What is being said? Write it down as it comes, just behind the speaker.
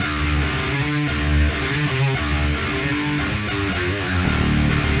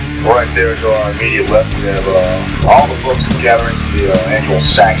Right there to our immediate left, we have all the folks gathering for the annual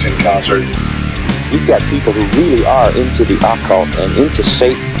Saxon concert. You've got people who really are into the occult and into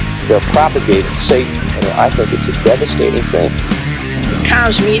Satan. They're propagating Satan, and I think it's a devastating thing. It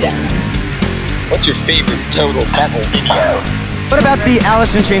calms me down. What's your favorite total metal video? What about the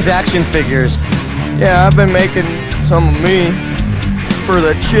Alice in Chains action figures? Yeah, I've been making some of me for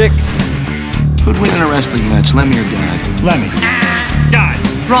the chicks. Who'd win in a wrestling match, Lemmy or God? Lemmy. God.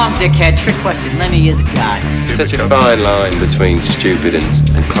 Wrong, dickhead. Trick question. Lemmy is God. Such a fine line between stupid and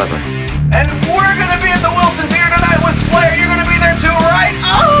clever. And we're gonna be at the Wilson Theater tonight with Slayer. You're gonna be there too, right?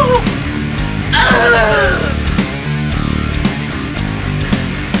 Oh!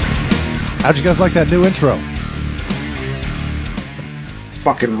 How'd you guys like that new intro?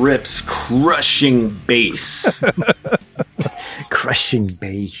 Fucking rips, crushing bass. Crushing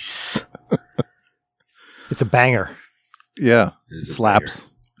bass. It's a banger. Yeah. Slaps.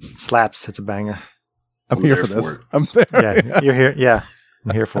 Slaps. It's a banger. I'm here for this. I'm there. Yeah, you're here. Yeah,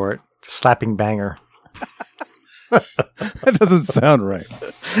 I'm here for it. Slapping banger. That doesn't sound right.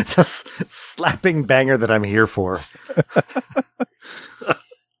 It's a slapping banger that I'm here for.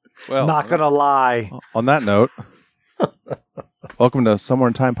 Well, not gonna lie. On that note, welcome to Somewhere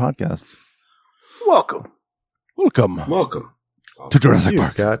in Time Podcast. Welcome to Jurassic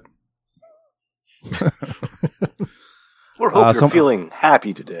Park. God. We're hoping you're feeling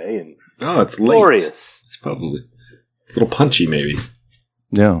happy today and it's late. Glorious. It's probably a little punchy, maybe.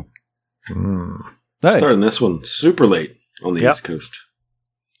 Yeah. Hey. Starting this one super late on the East Coast.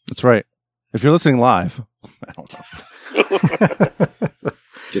 That's right. If you're listening live, I don't know.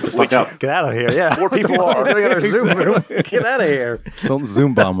 Get the fuck out. Get out of here. Yeah. More people are doing our Zoom room. Get out of here. Don't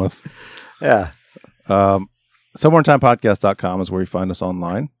Zoom bomb us. Yeah. SomewhereInTimePodcast.com is where you find us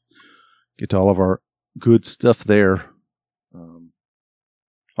online. Get to all of our good stuff there.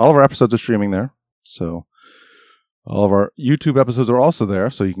 All of our episodes are streaming there. So all of our YouTube episodes are also there.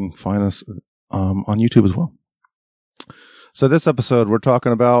 So you can find us on YouTube as well. So this episode, we're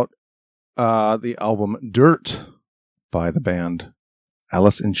talking about the album Dirt by the band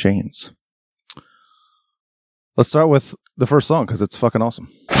Alice in Chains. Let's start with the first song because it's fucking awesome.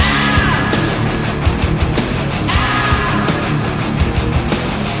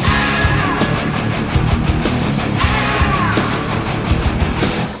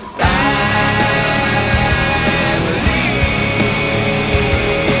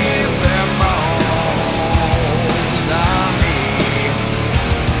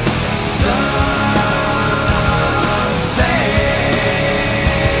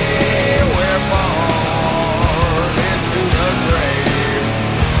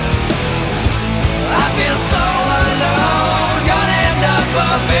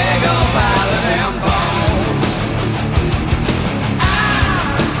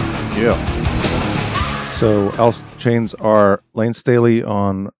 So Alice in Chains are Lane Staley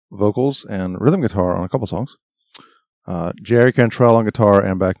on vocals and rhythm guitar on a couple songs. Jerry Cantrell on guitar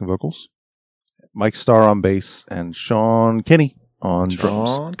and backing vocals. Mike Starr on bass and Sean Kinney on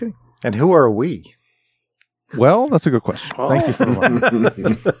drums. Kinney. And who are we? Well, that's a good question. Oh. Thank you for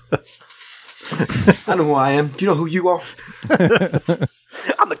the I know who I am. Do you know who you are?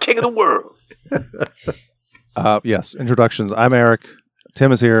 I'm the king of the world. Yes, introductions. I'm Eric.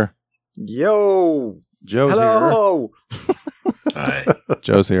 Tim is here. Yo. Joe's Hello. here. Hi.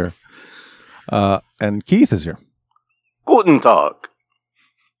 Joe's here. And Keith is here. Guten Tag.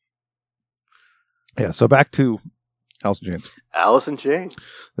 Yeah, so back to Alice in Chains. Alice in Chains.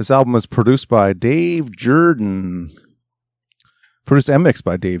 This album is produced by Dave Jordan. Produced and mixed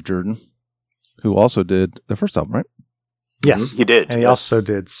by Dave Jordan, who also did the first album, right? Yes. He did. And he also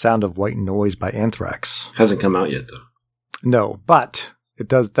did Sound of White Noise by Anthrax. Hasn't come out yet, though. No, but it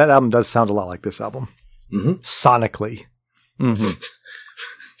does. That album does sound a lot like this album. Mm-hmm. Sonically. Mm-hmm.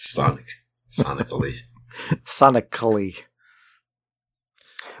 Sonically. Sonically.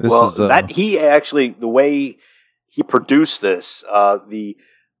 That he actually, the way he produced this, I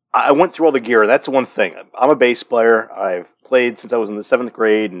went through all the gear. That's one thing. I'm a bass player. I've played since I was in the 7th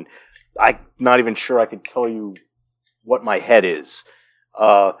grade, and I'm not even sure I could tell you what my head is.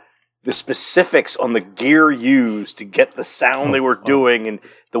 The specifics on the gear used to get the sound they were doing and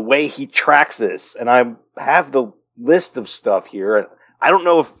the way he tracks this. And I have the list of stuff here. I don't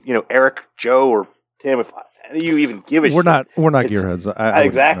know if, Eric, Joe, or Tim, if you even give a shit. We're not gearheads.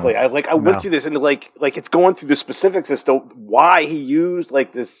 Exactly. I went through this and like it's going through the specifics as to why he used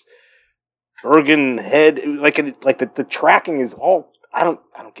like this Bergen head, the tracking is all, I don't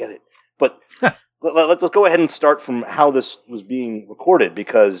get it. But let's go ahead and start from how this was being recorded,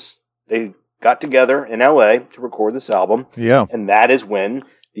 because they got together in LA to record this album. Yeah. And that is when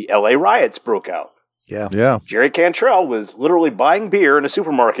the LA riots broke out. Yeah. Jerry Cantrell was literally buying beer in a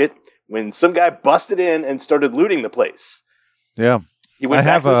supermarket when some guy busted in and started looting the place. Yeah. He went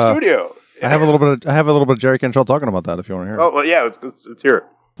back to the studio. I have a little bit of Jerry Cantrell talking about that if you want to hear it. Oh, well, yeah, let's hear it.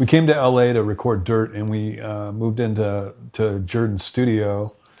 We came to LA to record Dirt, and we moved into Jordan's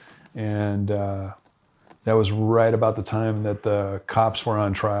studio, and that was right about the time that the cops were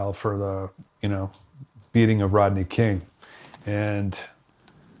on trial for the, beating of Rodney King. And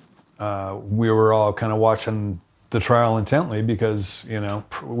we were all kind of watching the trial intently because,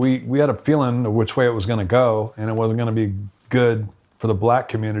 we had a feeling of which way it was going to go, and it wasn't going to be good for the black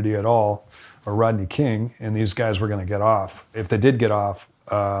community at all, or Rodney King, and these guys were going to get off. If they did get off,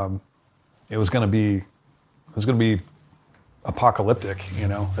 it was going to be apocalyptic.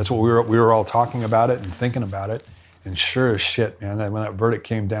 That's what we were all talking about it and thinking about it. And sure as shit, man, when that verdict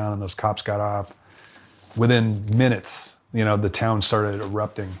came down and those cops got off, within minutes, the town started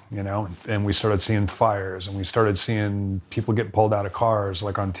erupting, and we started seeing fires, and we started seeing people get pulled out of cars,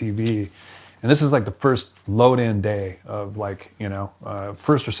 like on TV. And this is like the first load-in day of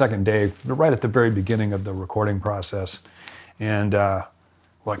first or second day, right at the very beginning of the recording process. And we're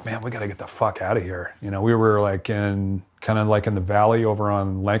like, man, we got to get the fuck out of here. We were in the valley over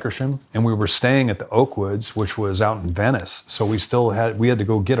on Lancashire, and we were staying at the Oakwoods, which was out in Venice. So we had to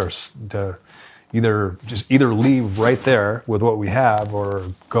go get to either leave right there with what we have, or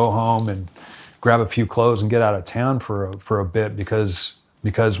go home and grab a few clothes and get out of town for a bit because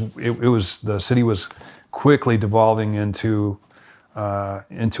the city was quickly devolving into a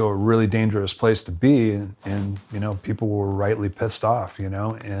really dangerous place to be, and people were rightly pissed off,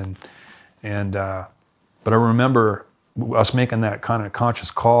 but I remember us making that kind of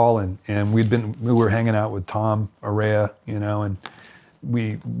conscious call, and we were hanging out with Tom Araya, and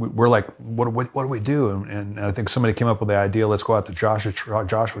we're like, what do we do? And I think somebody came up with the idea, let's go out to Joshua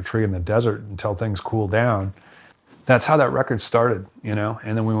Tree in the desert until things cool down. That's how that record started, and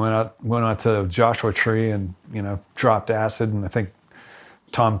then we went out to Joshua Tree and, dropped acid, and I think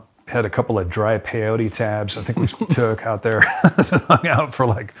Tom had a couple of dry peyote tabs I think we took out there, hung out for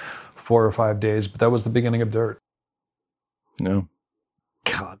like 4 or 5 days, but that was the beginning of Dirt. No.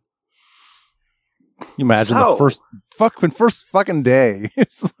 God. You imagine the first fucking day.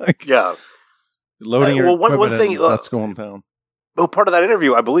 It's like loading your equipment and that's going down. Well, part of that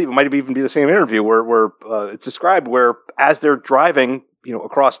interview, I believe, it might even be the same interview where it's described where as they're driving,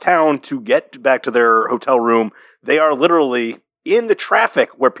 across town to get back to their hotel room, they are literally in the traffic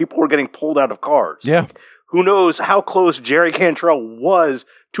where people were getting pulled out of cars. Yeah. Like, who knows how close Jerry Cantrell was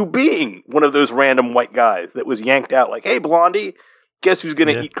to being one of those random white guys that was yanked out like, hey, Blondie, guess who's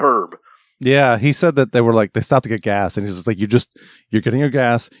going to eat curb? Yeah, he said that they stopped to get gas, and he's just like, you're getting your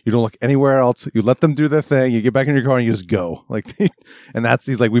gas, you don't look anywhere else, you let them do their thing, you get back in your car and you just go. And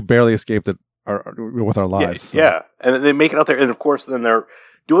he's like, we barely escaped it with our lives. Yeah, and then they make it out there, and of course, then they're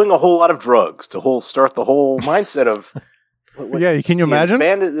doing a whole lot of drugs to start the whole mindset of. Can you imagine?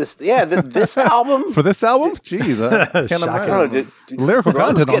 This album for this album, jeez, I can't imagine. Lyrical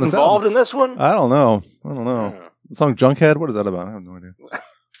content on this involved album. In this one. I don't know. The song "Junkhead." What is that about? I have no idea.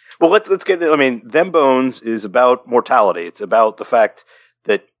 Well, let's get it. I mean, Them Bones is about mortality. It's about the fact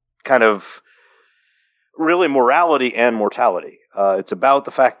that kind of really morality and mortality. It's about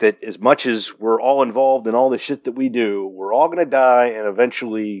the fact that as much as we're all involved in all the shit that we do, we're all going to die and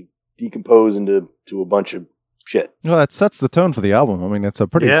eventually decompose into a bunch of shit. Well, that sets the tone for the album. I mean, it's a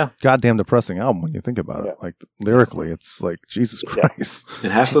pretty goddamn depressing album when you think about it. Like lyrically, it's like Jesus Christ.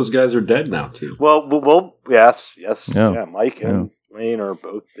 And half those guys are dead now too. Well, yes, yeah. Mike and Wayne are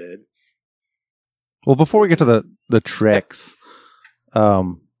both dead. Well, before we get to the tracks,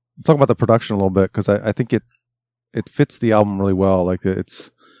 talk about the production a little bit because I think it fits the album really well. Like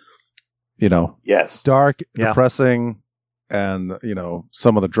it's dark, depressing, and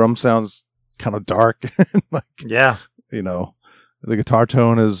some of the drum sounds kind of dark. The guitar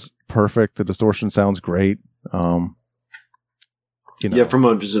tone is perfect. The distortion sounds great. From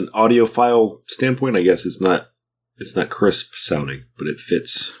just an audiophile standpoint, I guess it's not crisp sounding, but it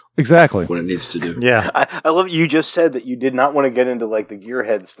fits exactly what it needs to do. Yeah, I love you just said that you did not want to get into like the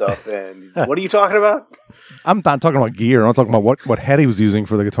Gearhead stuff. And what are you talking about? I'm not talking about gear. I'm talking about what head he was using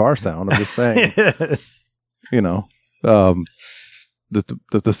for the guitar sound. I'm just saying,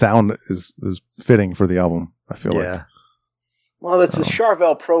 the sound is fitting for the album. I feel like. Well, that's a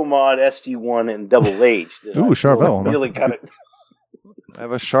Charvel Pro Mod SD1 and Double H. Ooh, Charvel. Really kind of. I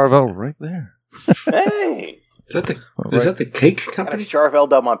have a Charvel right there. Hey. Is that the cake company? Charvel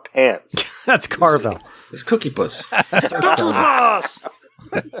down my pants. That's Carvel. It's Cookie Puss. Cookie Puss.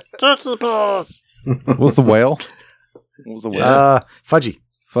 Cookie Puss. What's the whale? Fudgy.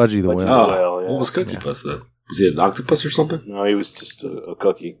 Fudgy the Whale. Oh, what was Cookie Puss then? Was he an octopus or something? No, he was just a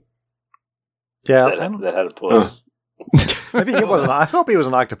cookie. Yeah, that had a puss. Maybe he wasn't. I hope he was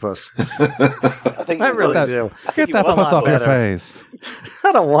an octopus. I think I really do. Get that puss off your face.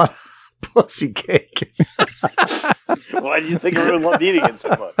 I don't want pussy cake. Why do you think everyone loved eating it so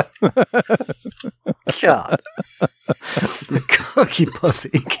much? God. Cookie pussy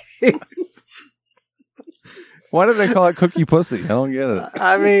cake. Why did they call it Cookie Pussy? I don't get it.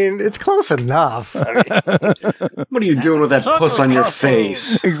 I mean, it's close enough. What are you doing with that puss on your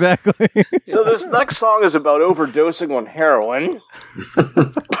face? Exactly. So this next song is about overdosing on heroin.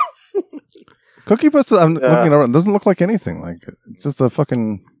 Cookie Pussy, I'm looking over, it doesn't look like anything. Like, it's just a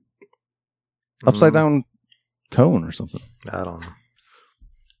fucking upside down cone or something. I don't know.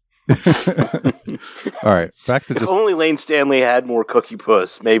 All right, back to if only Lane Stanley had more Cookie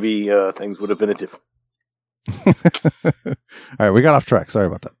Puss, maybe things would have been a different. All right, we got off track. Sorry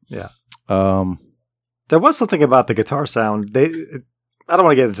about that. Yeah. There was something about the guitar sound. I don't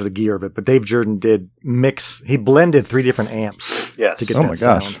want to get into the gear of it, but Dave Jordan did mix. He blended 3 different amps to get that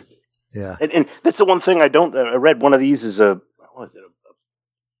sound. Yeah. And that's the one thing I don't. I read one of these is a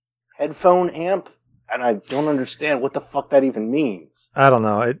headphone amp, and I don't understand what the fuck that even means. I don't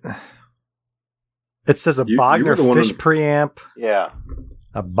know. It says a Bogner Fish preamp. Yeah.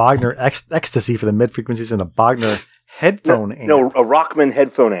 A Bogner Ecstasy for the mid frequencies and a Bogner headphone amp. No, a Rockman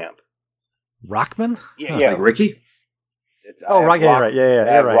headphone amp. Rockman? Yeah. Like Ricky? Right. Yeah, you're right.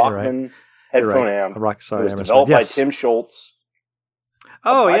 You're right. Rockman headphone amp. Sorry, it was developed by Tim Schultz.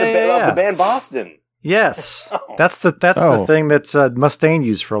 Oh, Of the band Boston. Yes. Oh. That's the thing that Mustaine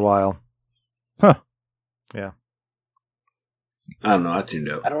used for a while. Huh. Yeah. I don't know. I tuned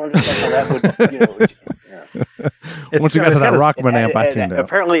out. I don't understand how that would, Once you got to that Rockman amp, I tuned out.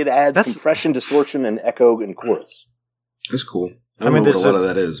 Apparently it adds compression, distortion, and echo and chorus. That's cool. I don't know what a lot of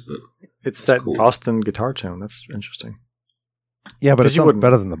that is, but it's that cool. Boston guitar tone. That's interesting. Yeah, but it's not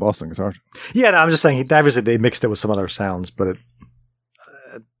better than the Boston guitar tone. Yeah, no, I'm just saying, obviously they mixed it with some other sounds, but it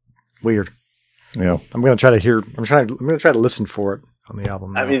weird. Yeah. I'm going to try to listen for it on the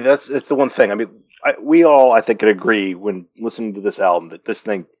album now. I mean, it's the one thing. I mean, we all, I think, could agree when listening to this album that this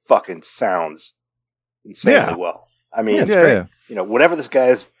thing fucking sounds insanely well. I mean, yeah. Whatever this guy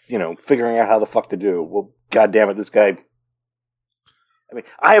is, figuring out how the fuck to do. Well, God damn it, this guy. I mean,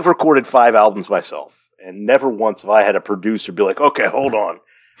 I have recorded 5 albums myself, and never once have I had a producer be like, "Okay, hold on."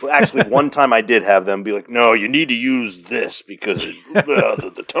 Well, actually, one time I did have them be like, "No, you need to use this because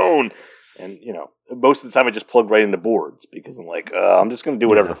the tone." And most of the time I just plug right into boards because I'm like, I'm just going to do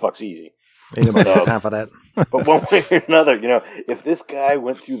whatever the fuck's easy. Ain't nobody time for that. But one way or another, if this guy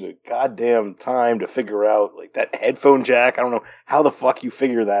went through the goddamn time to figure out like that headphone jack, I don't know how the fuck you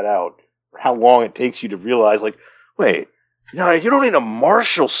figure that out, or how long it takes you to realize, like, wait, you don't need a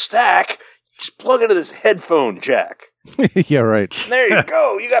Marshall stack. Just plug into this headphone jack. Yeah, right. And there you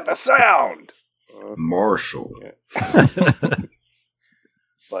go. You got the sound. Marshall. Yeah.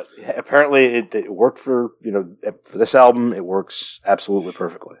 But apparently it worked for this album. It works absolutely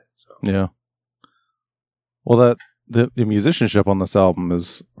perfectly. So. Yeah. Well, the musicianship on this album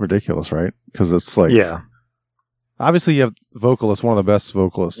is ridiculous, right? Because it's like, obviously you have vocalists, one of the best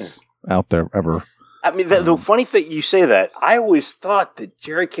vocalists out there ever. I mean, the funny thing you say that, I always thought that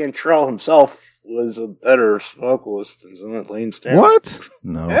Jerry Cantrell himself was a better vocalist than Lane Stanley. What?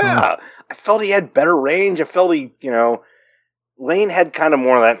 No. Yeah, I felt he had better range. I felt Lane had kind of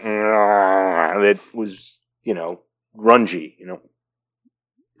more of that was, grungy,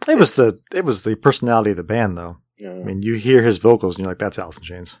 It was the personality of the band, though. Yeah. I mean, you hear his vocals and you're like, that's Alice in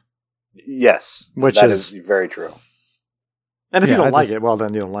Chains. Yes. That is very true. And if you don't like it, well,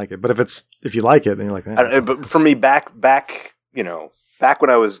 then you don't like it. But if you like it, then you're like, but for me, back when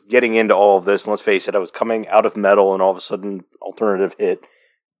I was getting into all of this, and let's face it, I was coming out of metal and all of a sudden alternative hit.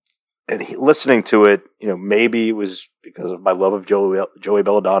 And listening to it, maybe it was because of my love of Joey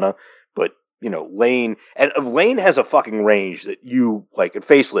Belladonna, but Lane has a fucking range that you like at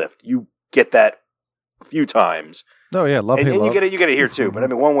Facelift. You get that a few times. Oh yeah, love. And you get it here too. But I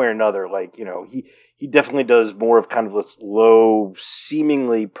mean, one way or another, like he definitely does more of kind of this low,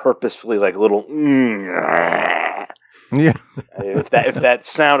 seemingly purposefully like a little. Yeah. if that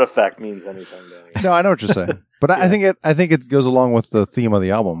sound effect means anything to me. No, I know what you're saying, but I think it goes along with the theme of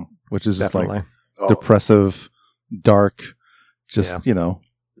the album, which is just like depressive, dark, just the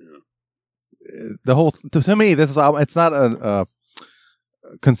whole. To me, this album. It's not a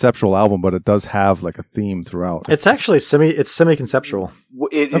conceptual album, but it does have like a theme throughout. It's actually semi-conceptual.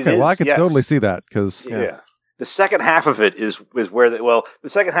 Well, I could totally see that because the second half of it is where the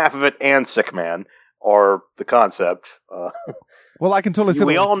second half of it and Sick Man are the concept. Well, I can totally see.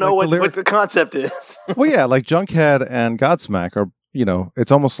 We all know what the concept is. Well, yeah, like Junkhead and Godsmack are,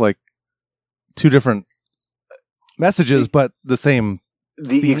 it's almost like two different messages, but the same.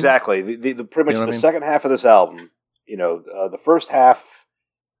 Exactly. The pretty much the second half of this album. The first half.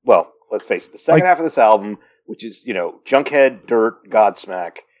 Well, let's face it. The second half of this album, which is Junkhead, Dirt,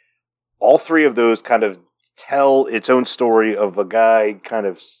 Godsmack, all three of those kind of tell its own story of a guy kind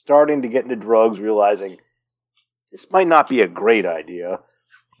of starting to get into drugs, realizing this might not be a great idea.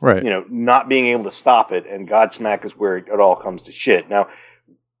 Right. Not being able to stop it, and Godsmack is where it all comes to shit. Now,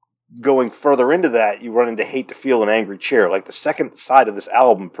 going further into that, you run into Hate to Feel an Angry Chair. Like, the second side of this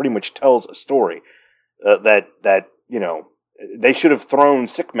album pretty much tells a story that they should have thrown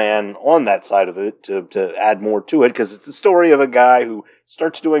Sick Man on that side of it to add more to it, because it's the story of a guy who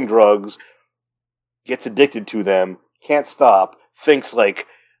starts doing drugs, gets addicted to them, can't stop, thinks like,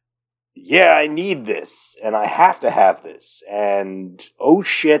 yeah, I need this, and I have to have this, and oh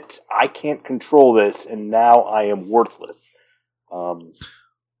shit, I can't control this, and now I am worthless.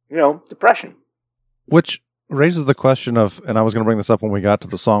 Depression. Which raises the question of, and I was going to bring this up when we got to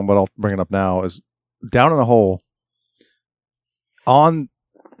the song, but I'll bring it up now, is Down in a Hole on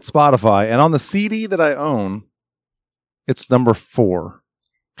Spotify, and on the CD that I own, it's number 4,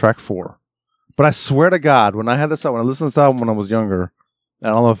 track 4. But I swear to God, when I listened to this album when I was younger, I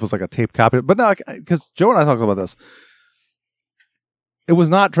don't know if it was like a tape copy, but no, because Joe and I talked about this. It was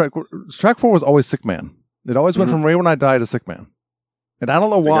not track 4 was always Sick Man. It always went from Rain When I Die to Sick Man. And I don't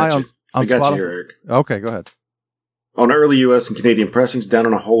know why on Spotify. You, Eric. Okay, go ahead. On early U.S. and Canadian pressings, Down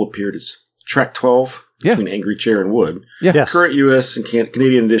in a Hole appeared as track 12 between Angry Chair and Wood. Yeah. Yes. Current U.S. and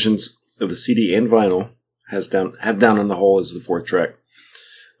Canadian editions of the CD and vinyl have Down in the Hole as the 4th track,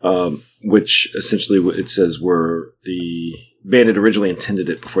 which essentially it says were the band had originally intended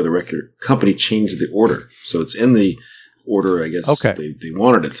it before the record company changed the order. So it's in the order, I guess, they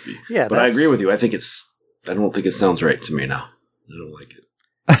wanted it to be. Yeah, but I agree with you. I don't think it sounds right to me now. I don't like it.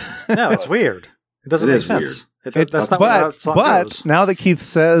 No, it's weird. It doesn't make sense. But now that Keith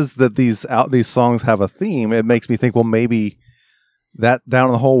says that these songs have a theme, it makes me think, well, maybe that Down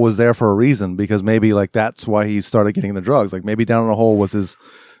in the Hole was there for a reason, because maybe like that's why he started getting the drugs. Like maybe Down in the Hole was his,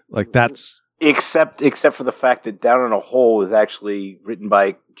 like that's except for the fact that Down in a Hole is actually written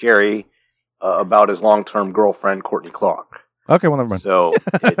by Jerry about his long-term girlfriend Courtney Clark. Okay, well, never mind. So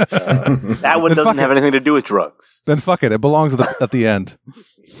that one doesn't have anything to do with drugs. Then fuck it. It belongs at the end.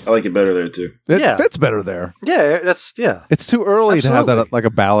 I like it better there too. It fits better there. Yeah, It's too early to have that like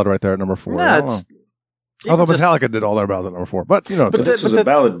a ballad right there at number 4. Yeah, although Metallica did all their ballads at number 4, but this is a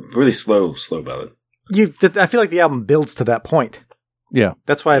ballad, really slow ballad. I feel like the album builds to that point. Yeah,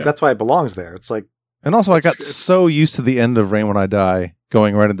 that's why it belongs there. It's like, and also I got so used to the end of Rain When I Die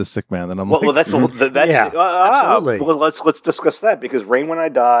going right into Sick Man, and I'm well, that's absolutely. Well, let's discuss that, because Rain When I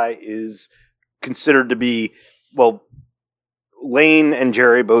Die is considered to be, well, Lane and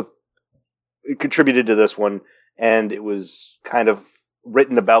Jerry both contributed to this one, and it was kind of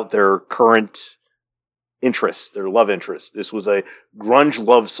written about their current interests, their love interests. This was a grunge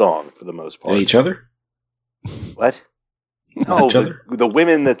love song for the most part. And each other? What? No, the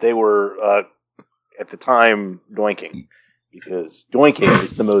women that they were at the time doinking, because doinking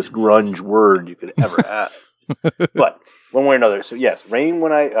is the most grunge word you could ever have. But one way or another, so yes, Rain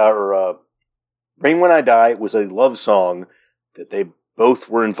When I Die was a love song that they both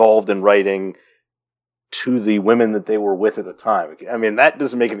were involved in writing to the women that they were with at the time. I mean, that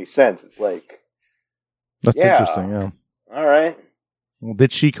doesn't make any sense. It's like, that's interesting. Yeah. All right. Well,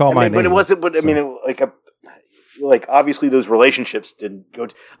 did she call my name? But it wasn't. But I mean, like obviously those relationships didn't go.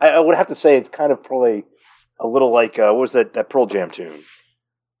 I would have to say it's kind of probably a little like what was that Pearl Jam tune?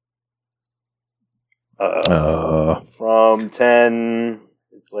 From 10.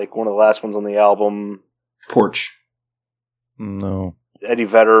 It's like one of the last ones on the album. Porch. No. Eddie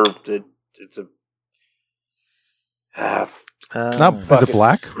Vedder did. It's a. Is it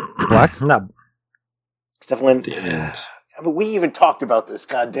Black? Black? No. It's definitely. I mean, we even talked about this.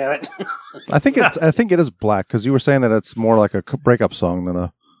 God damn it! I think it is Black, because you were saying that it's more like a breakup song than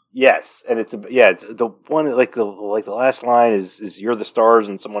a. Yes, and it's the one like the last line is "You're the stars"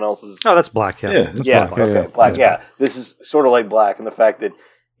 and someone else's. Oh, that's Black. Yeah, that's Black. Okay, yeah. Black. Yeah, this is sort of like Black, and the fact that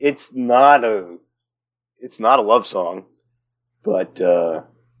it's not a love song, but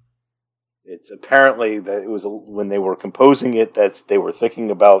it's apparently that it was when they were composing it that they were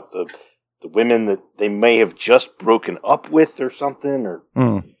thinking about the women that they may have just broken up with or something, or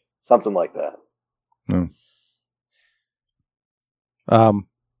something like that.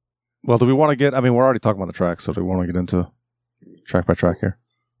 Well, do we want to get, I mean, we're already talking about the tracks, so do we want to get into track by track here?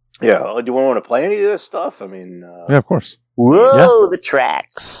 Yeah, do you want to play any of this stuff? I mean, yeah, of course. Whoa, the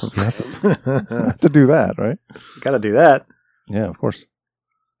tracks. Have to do that, right? Got to do that. Yeah, of course.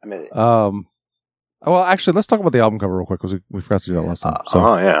 I mean, well, actually, let's talk about the album cover real quick because we forgot to do that last time.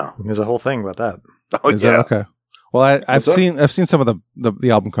 Oh yeah, there's a whole thing about that. Oh Is yeah, that okay. Well, I've seen some of the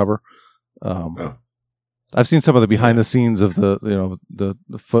album cover. I've seen some of the behind the scenes of the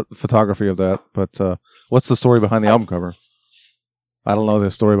photography of that. But what's the story behind the album cover? I don't know the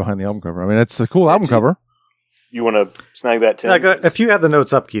story behind the album cover. I mean, it's a cool album cover. You want to snag that, Tim? Yeah, if you have the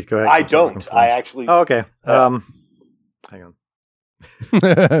notes up, Keith, go ahead. I don't. I actually. Oh, okay. Hang on.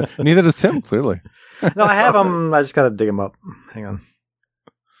 Neither does Tim, clearly. No, I have them. I just got to dig them up. Hang on.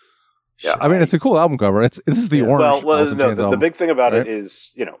 Yeah, I mean, it's a cool album cover. This is the orange. Well, no, the big thing about it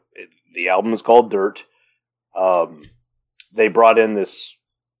is, the album is called Dirt. They brought in this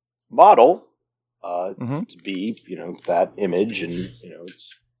model to be, that image, and it's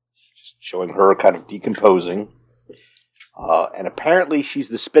just showing her kind of decomposing. And apparently, she's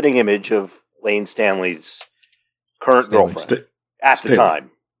the spitting image of Lane Stanley's current girlfriend at the time.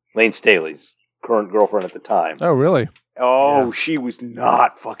 Lane Staley's current girlfriend at the time. Oh, really? Oh, yeah. She was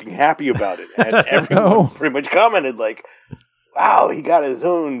not fucking happy about it. And everyone pretty much commented like, wow, he got his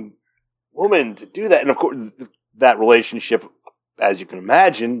own woman to do that. And of course, that relationship, as you can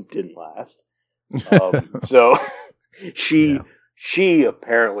imagine, didn't last. So she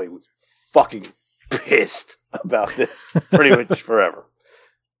apparently was fucking pissed about this pretty much forever.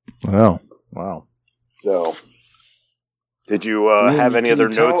 Wow. So, did you have any other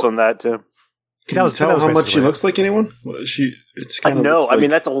notes on that, Tim? Can you tell how much she looks like anyone? It's kind of. No, I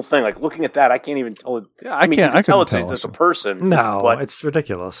mean that's the whole thing. Like looking at that, I can't even tell it. Yeah, I can't. I tell tell it's a person. No, but it's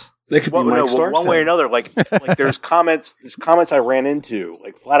ridiculous. They could be Mike Starr. One way or another. Like there's comments I ran into,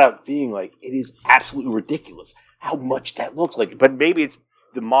 like flat out being like, it is absolutely ridiculous how much that looks like. But maybe it's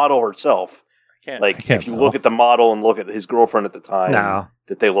the model herself. If you look at the model and look at his girlfriend at the time,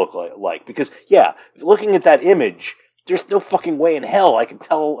 that they look like. Because looking at that image. There's no fucking way in hell I can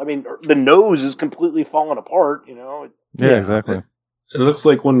tell. I mean, the nose is completely falling apart. Yeah, exactly. It looks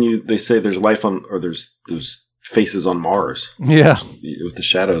like when they say there's life on, or there's faces on Mars. Yeah, with the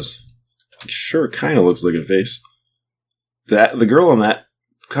shadows. Sure, kind of looks like a face. The girl on that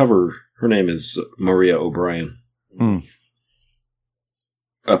cover, her name is Maria O'Brien.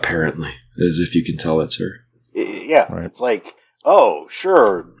 Apparently, as if you can tell that's her. Yeah, right. It's like, oh,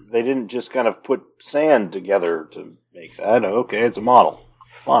 sure, they didn't just kind of put sand together to make that. Okay, it's a model.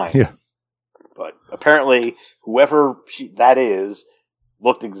 Fine. Yeah. But apparently, whoever that is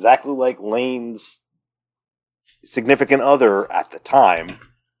looked exactly like Lane's significant other at the time.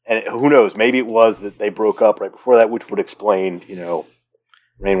 And who knows, maybe it was that they broke up right before that, which would explain,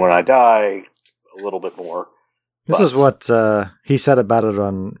 Rain When I Die a little bit more. This is what he said about it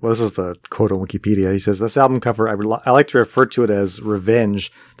on, well, this is the quote on Wikipedia. He says, this album cover, I like to refer to it as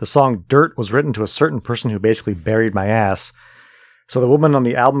revenge. The song Dirt was written to a certain person who basically buried my ass. So the woman on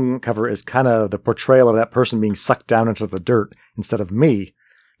the album cover is kind of the portrayal of that person being sucked down into the dirt instead of me.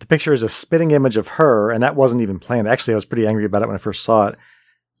 The picture is a spitting image of her, and that wasn't even planned. Actually, I was pretty angry about it when I first saw it.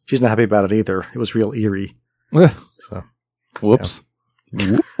 She's not happy about it either. It was real eerie. So, whoops.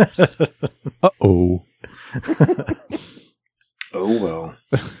 Yeah. Whoops. Uh-oh. Oh well.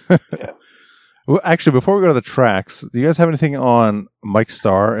 Yeah. Well, actually, before we go to the tracks, do you guys have anything on Mike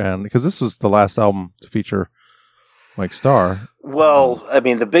Starr? And because this was the last album to feature Mike Starr. Well, I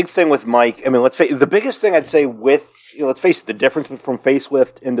mean, the big thing with Mike. I mean, the biggest thing I'd say with let's face it, the difference from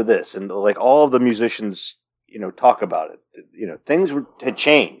Facelift into this, and like all of the musicians, talk about it. Things had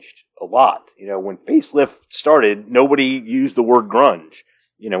changed a lot. When Facelift started, nobody used the word grunge.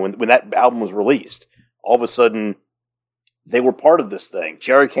 When that album was released. All of a sudden, they were part of this thing.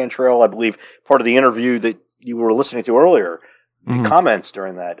 Jerry Cantrell, I believe, part of the interview that you were listening to earlier, the comments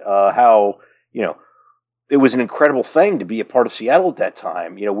during that, how, it was an incredible thing to be a part of Seattle at that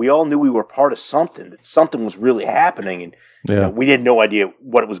time. We all knew we were part of something, that something was really happening, and we had no idea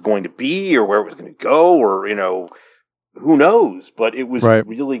what it was going to be or where it was going to go or, who knows. But it was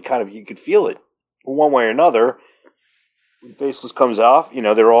really kind of, you could feel it one way or another. When Faceless comes off,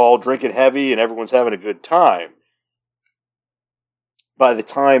 they're all drinking heavy and everyone's having a good time. By the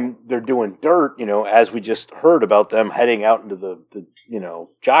time they're doing Dirt, as we just heard about them heading out into the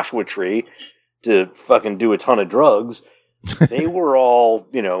Joshua Tree to fucking do a ton of drugs, they were all,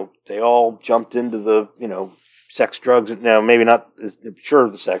 they all jumped into the, sex, drugs. Now, maybe not sure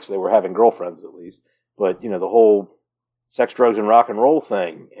of the sex. They were having girlfriends at least. But, the whole sex, drugs, and rock and roll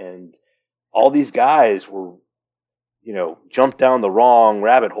thing. And all these guys were, jumped down the wrong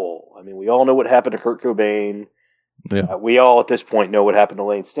rabbit hole. I mean, we all know what happened to Kurt Cobain. Yeah. We all at this point know what happened to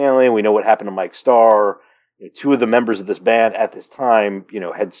Lane Stanley. We know what happened to Mike Starr. Two of the members of this band at this time,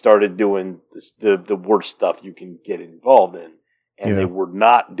 had started doing the worst stuff you can get involved in, and they were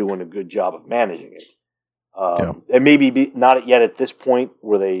not doing a good job of managing it. And maybe not yet at this point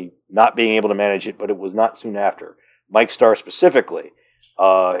were they not being able to manage it, but it was not soon after. Mike Starr specifically,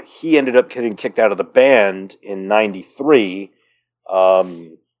 he ended up getting kicked out of the band in '93.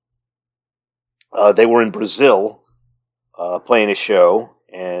 They were in Brazil playing a show,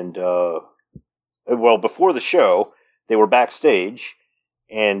 and before the show, they were backstage,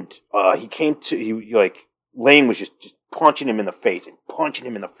 and Lane was just punching him in the face and punching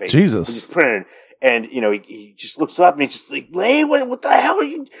him in the face. Jesus. And he just looks up and he's just like, Lane, what the hell are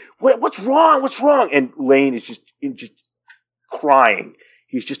you? What's wrong? What's wrong? And Lane is just crying.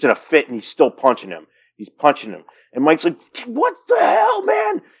 He's just in a fit, and he's still punching him. He's punching him, and Mike's like, "What the hell,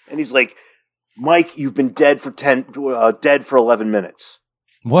 man?" And he's like, "Mike, you've been dead for 11 minutes."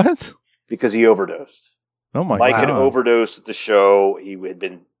 What? Because he overdosed. Oh my God! Mike had overdosed at the show. He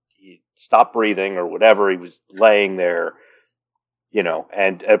stopped breathing or whatever. He was laying there.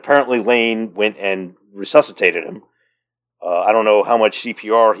 And apparently Lane went and resuscitated him. I don't know how much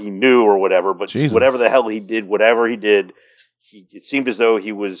CPR he knew or whatever, but whatever the hell he did, it seemed as though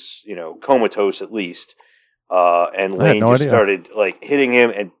he was, comatose at least. And Lane started hitting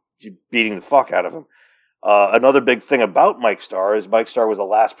him and beating the fuck out of him. Another big thing about Mike Starr is Mike Starr was the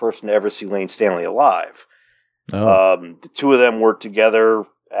last person to ever see Lane Stanley alive. Oh. The two of them were together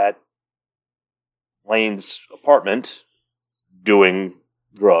at Lane's apartment doing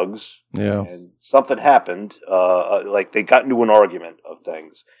drugs. Yeah. And something happened. They got into an argument of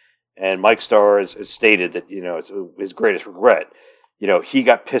things. And Mike Starr has stated that, it's his greatest regret. He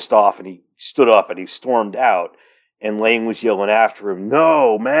got pissed off and he stood up and he stormed out. And Lane was yelling after him,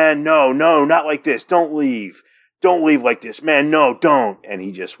 "No, man, no, not like this. Don't leave. Don't leave like this, man. No, don't." And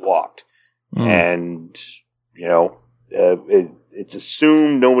he just walked. And, it's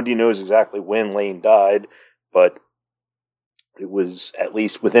assumed nobody knows exactly when Lane died, but it was at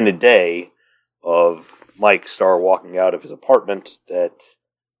least within a day of Mike Starr walking out of his apartment that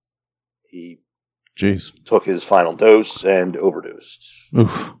he took his final dose and overdosed.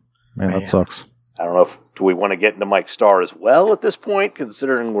 Oof. Man, that sucks. I don't know do we want to get into Mike Starr as well at this point,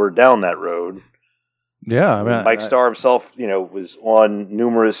 considering we're down that road. Yeah, I mean, Mike Starr himself, was on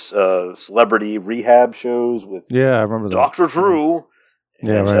numerous celebrity rehab shows with I remember that. Dr. Drew.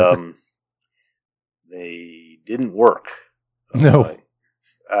 Yeah, and, they didn't work. No.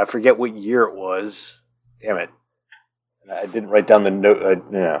 I forget what year it was. Damn it. I didn't write down the note. I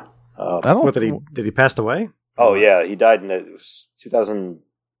don't. Did he pass away? Oh, yeah. He died in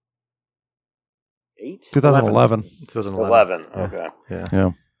 2008? 2011. 2011. Okay.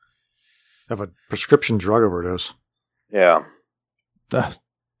 Yeah. Of a prescription drug overdose. Yeah. Jeez.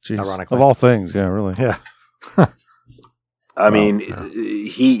 Ironically. Of all things, yeah, really. Yeah. I mean,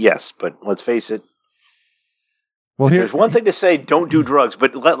 yes, but let's face it. Well, there's one thing to say, don't do drugs,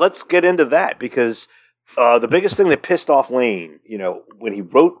 but let's get into that, because the biggest thing that pissed off Lane, when he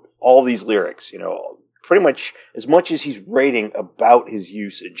wrote all these lyrics, pretty much as he's writing about his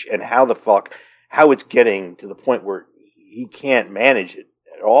usage and how it's getting to the point where he can't manage it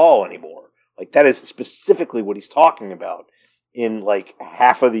at all anymore. Like, that is specifically what he's talking about in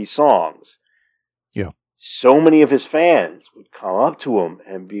half of these songs. Yeah. So many of his fans would come up to him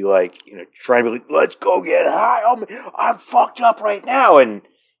and be trying to be like, "Let's go get high. I'm fucked up right now." And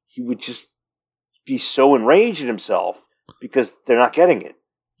he would just be so enraged at himself because they're not getting it.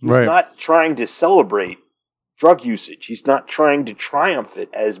 He's not trying to celebrate drug usage. He's not trying to triumph it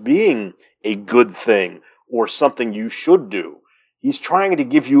as being a good thing or something you should do. He's trying to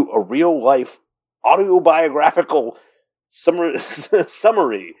give you a real life autobiographical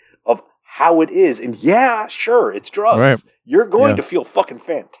summary of how it is. And yeah, sure, it's drugs. Right. You're going to feel fucking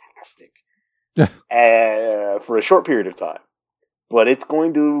fantastic for a short period of time. But it's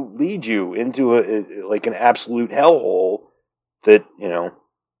going to lead you into an absolute hellhole that,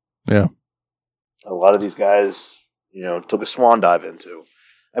 Yeah. a lot of these guys, took a swan dive into.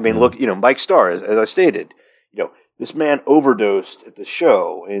 I mean, look, Mike Starr, as I stated, this man overdosed at the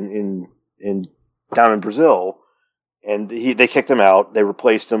show in down in Brazil, and they kicked him out. They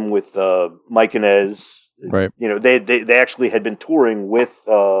replaced him with Mike Inez. Right. They actually had been touring with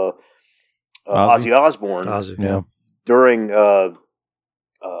Ozzy Osbourne during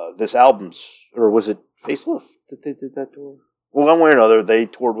this album's, or was it Facelift that they did that tour? Well, one way or another, they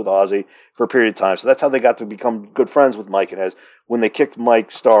toured with Ozzy for a period of time. So that's how they got to become good friends with Mike Inez. When they kicked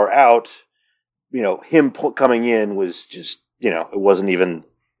Mike Starr out, him coming in was just, it wasn't even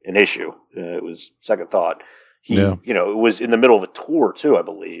an issue. It was second thought. it was in the middle of a tour too, I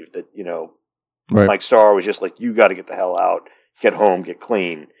believe, that, Right. Mike Starr was just like, you got to get the hell out, get home, get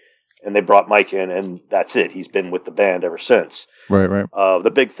clean. And they brought Mike in, and that's it. He's been with the band ever since. Right.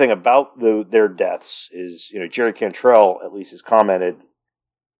 The big thing about their deaths is, Jerry Cantrell at least has commented,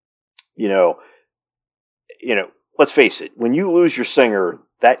 let's face it, when you lose your singer,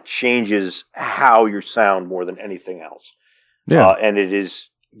 that changes how you sound more than anything else. Yeah. And it is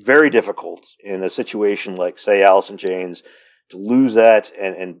very difficult in a situation like, say, Alice in Chains, to lose that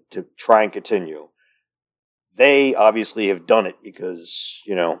and to try and continue. They obviously have done it because,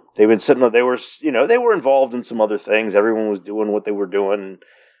 they've been sitting, they were involved in some other things. Everyone was doing what they were doing.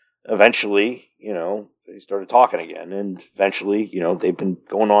 Eventually, they started talking again. And eventually, they've been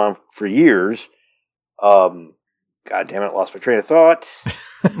going on for years. God damn it, lost my train of thought.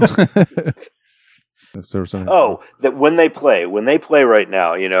 That when they play right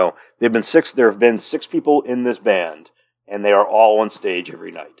now, there have been 6 people in this band, and they are all on stage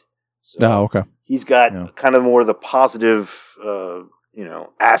every night. So okay. He's got kind of more of the positive,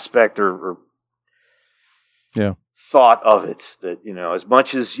 aspect or thought of it. That, as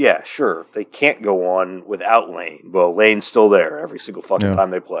much as, sure, they can't go on without Lane. Well, Lane's still there every single fucking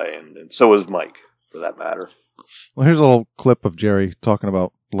time they play, and so is Mike, for that matter. Well, here's a little clip of Jerry talking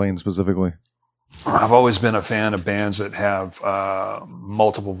about Lane specifically. I've always been a fan of bands that have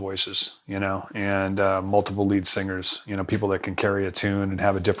multiple voices, and multiple lead singers, people that can carry a tune and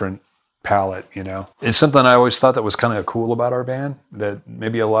have a different palette, It's something I always thought that was kind of cool about our band that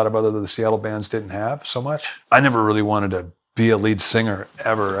maybe a lot of the Seattle bands didn't have so much. I never really wanted to be a lead singer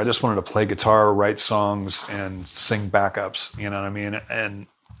ever. I just wanted to play guitar, write songs, and sing backups, you know what I mean? And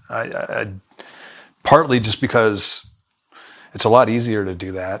I partly just because it's a lot easier to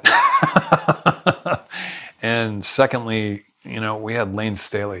do that. And secondly, we had Lane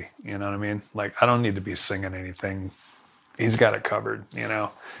Staley, you know what I mean? Like, I don't need to be singing anything. He's got it covered,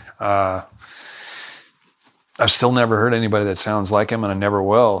 I've still never heard anybody that sounds like him, and I never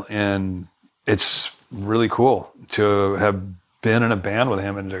will. And it's really cool to have been in a band with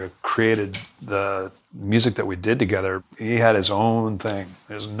him and to have created the music that we did together. He had his own thing.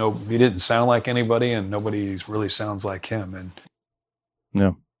 He didn't sound like anybody, and nobody really sounds like him. And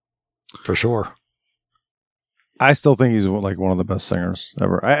yeah, for sure. I still think he's like one of the best singers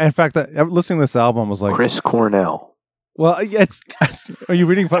ever. In fact, listening to this album was like Chris Cornell. Well, are you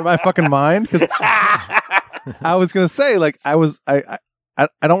reading my fucking mind? Because I was gonna say, like, I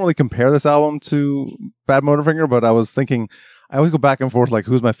don't really compare this album to Bad Motorfinger, but I was thinking I always go back and forth, like,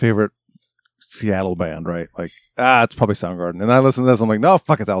 who's my favorite Seattle band, right? Like, it's probably Soundgarden. And I listen to this, I'm like, no,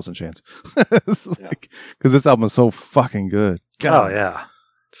 fuck, it's Alice in Chains. Because this album is so fucking good. God. Oh yeah,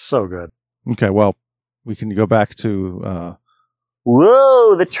 so good. Okay, well, we can go back to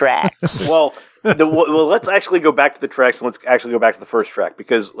whoa, the tracks. well, let's actually go back to the tracks, and let's actually go back to the first track,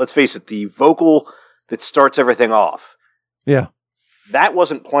 because let's face it, the vocal that starts everything off, that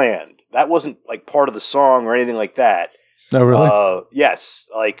wasn't planned. That wasn't like part of the song or anything like that. No, really? Yes,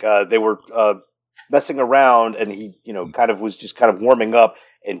 like they were messing around, and he, kind of was just kind of warming up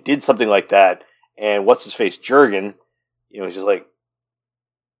and did something like that. And what's his face, Jurgen, he's just like,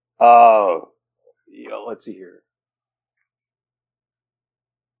 let's see here.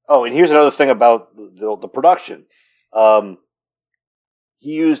 Oh, and here's another thing about the production.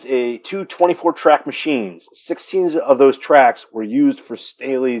 He used two 24-track machines. 16 of those tracks were used for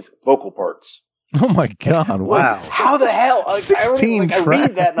Staley's vocal parts. Oh my God! Wow! How the hell? 16 tracks. I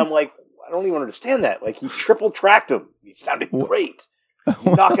read that and I'm like, I don't even understand that. Like, he triple tracked him. He sounded great. He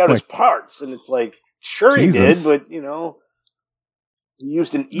knocked out his parts, and it's like, sure Jesus. he did, but he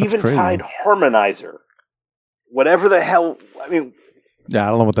used an Eventide harmonizer. Whatever the hell. I mean. Yeah, I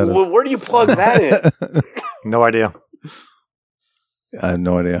don't know what that is. Where do you plug that in? No idea. I have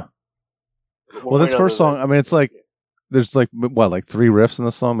no idea. Well, this first song, I mean, it's like, there's like, like 3 riffs in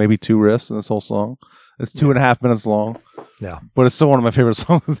this song, maybe 2 riffs in this whole song. It's 2.5 minutes long. Yeah. But it's still one of my favorite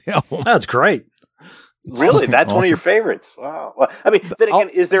songs of the album. That's great. Really? That's awesome. One of your favorites? Wow. Well, I mean, then again,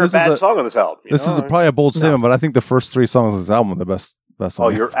 is there a bad song on this album? This is probably a bold statement, but I think the first 3 songs of this album are the best songs. Oh,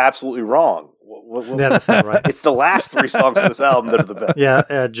 you're absolutely wrong. Yeah, that's not right. It's the last 3 songs on this album that are the best.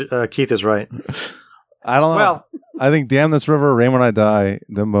 Yeah, Keith is right. I don't know. Well, I think Damn This River, Rain When I Die,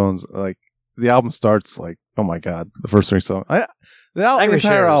 Them Bones, like, the album starts like, oh my God, the first 3 songs. The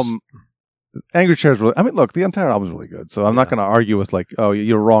entire album, Angry Chairs really, I mean, look, the entire album is really good. So I'm not going to argue with like, oh,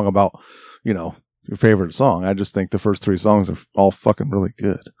 you're wrong about, your favorite song. I just think the first 3 songs are all fucking really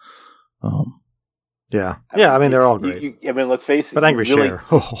good. Yeah. I mean, they're all great. I mean, let's face it. But Angry Chair.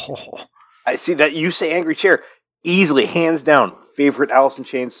 I see that you say Angry Chair. Easily, hands down, favorite Alice in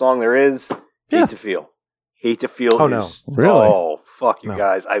Chains song there is. Hate to Feel. Hate to Feel Oh, is... no. Really? Oh, fuck you No.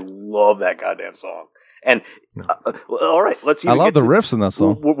 guys. I love that goddamn song. And, well, all right, let's I love the riffs in that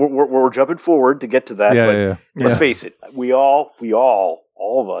song. We're jumping forward to get to that. Yeah, but yeah. let's face it. All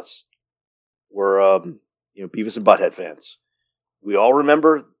of us were, Beavis and Butthead fans. We all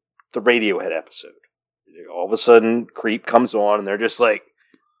remember the Radiohead episode. All of a sudden, Creep comes on, and they're just like,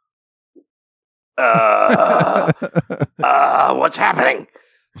 what's happening?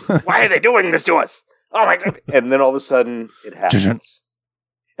 Why are they doing this to us? Oh my God. And then all of a sudden, it happens.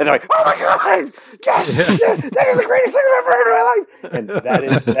 And they're like, oh my God, yes, that is the greatest thing I've ever heard in my life. And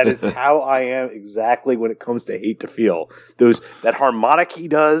that is how I am exactly when it comes to Hate to Feel. That harmonic he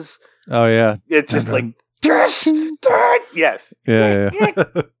does. Oh, yeah. It's just like, yes, yes. Yeah.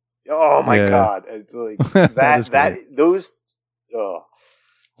 Oh my Yeah. God. It's like those. Oh.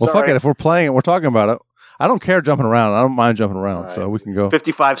 Well, Sorry. fuck it. If we're playing it, we're talking about it. I don't care jumping around. I don't mind jumping around, so we can go.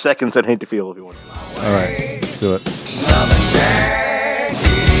 55 seconds on Hate to Feel if you want. All right, let's do it.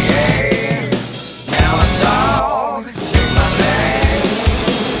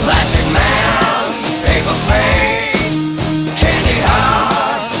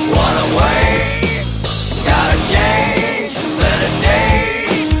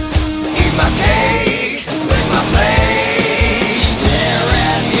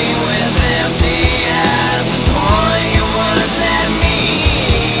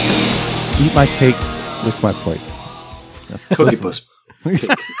 Eat my cake with my plate. Cookie Puss.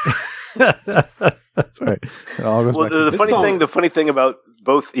 That's right. It all goes back to The funny thing about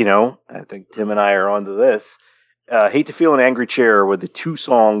both, I think Tim and I are onto this. Hate to Feel and Angry Chair were the two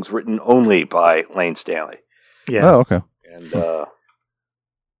songs written only by Lane Stanley. Yeah. Oh, okay. And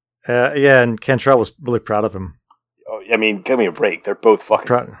and Cantrell was really proud of him. I mean, give me a break. They're both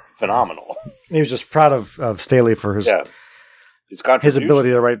fucking phenomenal. He was just proud of Staley for his ability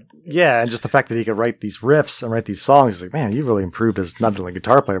to write. Yeah, and just the fact that he could write these riffs and write these songs. He's like, man, you really improved as not only a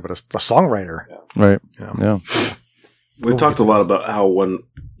guitar player, but a songwriter. Yeah. Right. Yeah. We've talked a lot about how one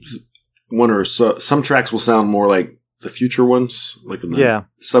or some tracks will sound more like the future ones, like in the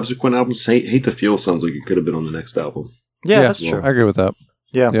subsequent albums. Hate to Feel sounds like it could have been on the next album. Yeah, that's true. I agree with that.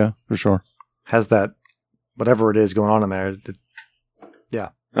 Yeah, for sure. Has that whatever it is going on in there.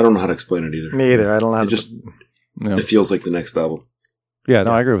 I don't know how to explain it either. Me either. I don't know. It feels like the next album. Yeah,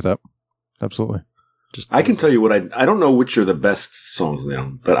 no, I agree with that. Absolutely. I can tell you what I don't know which are the best songs on the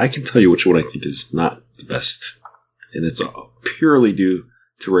album, but I can tell you which one I think is not the best, and it's purely due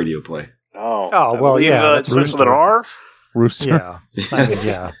to radio play. Oh, well, yeah. It's Rooster with an R? Rooster. Yeah.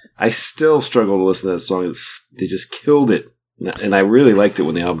 Yeah. I still struggle to listen to that song. They just killed it, and I really liked it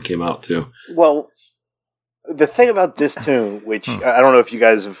when the album came out too. Well, the thing about this tune, which I don't know if you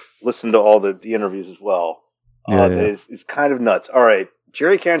guys have listened to all the interviews as well, that is kind of nuts. All right,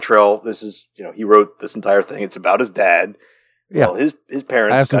 Jerry Cantrell, this is, he wrote this entire thing. It's about his dad. Yeah. Well, his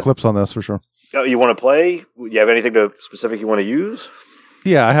parents. I have some clips on this for sure. Oh, you want to play? You have anything specific you want to use?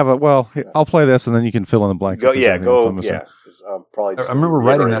 Yeah, I have I'll play this and then you can fill in the blanks. Probably. I remember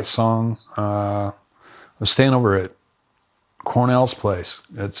writing that song. I was staying over at Cornell's place,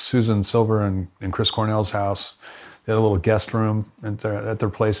 at Susan Silver and Chris Cornell's house. They had a little guest room at their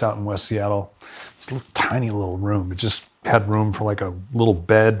place out in West Seattle. It's a tiny little room. It just had room for like a little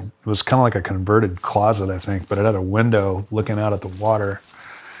bed. It was kind of like a converted closet, I think, but it had a window looking out at the water.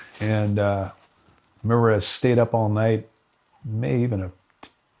 And I remember I stayed up all night, may even have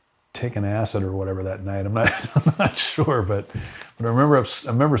taken acid or whatever that night. I'm not sure, but I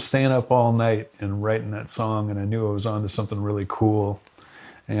remember staying up all night and writing that song, and I knew I was onto something really cool,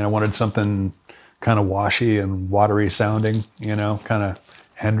 and I wanted something kind of washy and watery sounding, kind of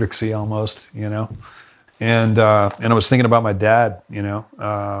Hendrixy almost, and I was thinking about my dad,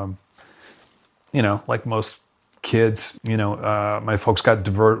 like most kids, my folks got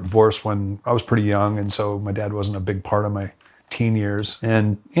divorced when I was pretty young, and so my dad wasn't a big part of my teen years,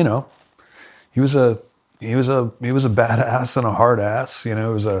 and he was a badass and a hard ass. He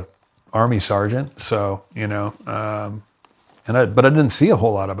was a Army sergeant, so but I didn't see a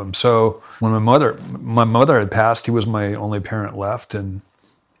whole lot of him. So when my mother had passed, he was my only parent left, and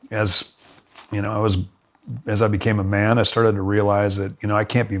as I became a man, I started to realize that I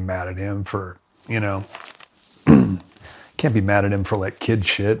can't be mad at him for can't be mad at him for like kid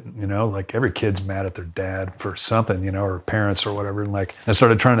shit, like every kid's mad at their dad for something, or parents or whatever. And like, I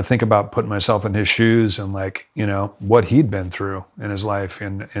started trying to think about putting myself in his shoes and like, what he'd been through in his life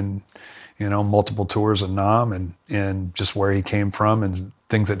and multiple tours of Nam and just where he came from and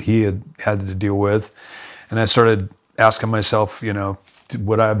things that he had to deal with. And I started asking myself,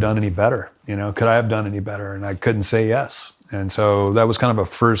 would I have done any better? Could I have done any better? And I couldn't say yes. And so that was kind of a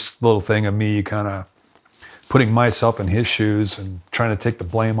first little thing of me kind of putting myself in his shoes and trying to take the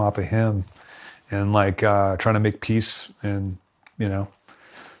blame off of him, and like trying to make peace and have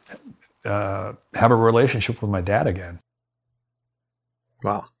a relationship with my dad again.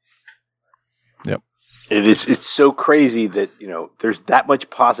 Wow. Yep. It's so crazy that, there's that much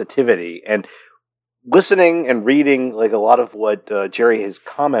positivity, and listening and reading like a lot of what Jerry has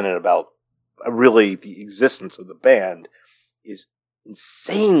commented about really the existence of the band is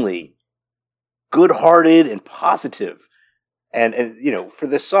insanely good-hearted and positive. And for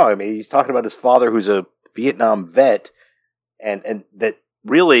this song, I mean, he's talking about his father who's a Vietnam vet, and that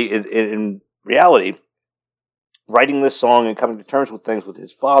really in reality, writing this song and coming to terms with things with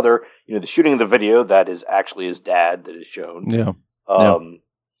his father, the shooting of the video that is actually his dad that is shown. Yeah.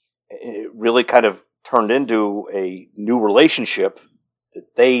 It really kind of turned into a new relationship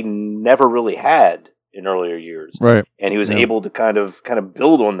that they never really had in earlier years. Right. And he was able to kind of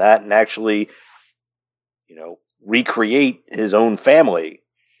build on that and actually, recreate his own family,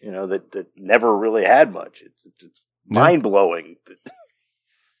 that never really had much. It's mind-blowing.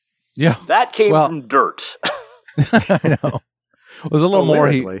 Yeah. That came from Dirt. I know. There's a little more.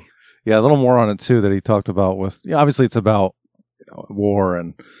 A little more on it too that he talked about with. Obviously it's about war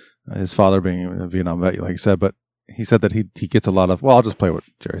and his father being a Vietnam vet, like you said. But he said that he gets a lot of. Well, I'll just play what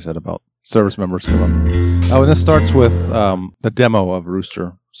Jerry said about service members. And this starts with the demo of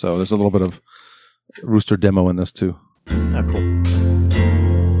Rooster. So there's a little bit of Rooster demo in this too. Oh, cool.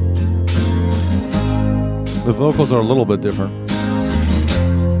 The vocals are a little bit different.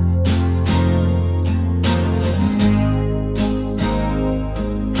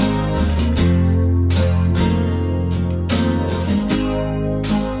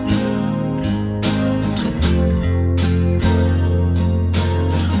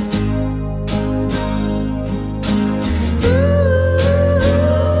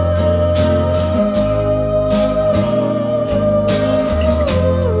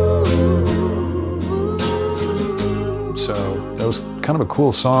 Kind of a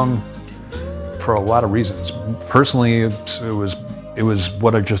cool song for a lot of reasons. Personally, it was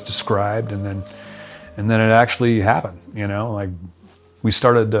what I just described, and then it actually happened. Like we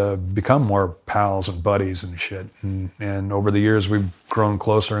started to become more pals and buddies and shit. And over the years, we've grown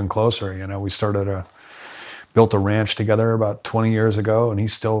closer and closer. We built a ranch together about 20 years ago, and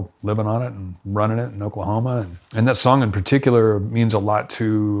he's still living on it and running it in Oklahoma. And that song in particular means a lot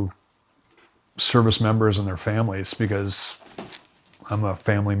to service members and their families, because I'm a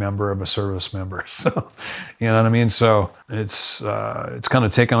family member of a service member. So, you know what I mean? So it's kind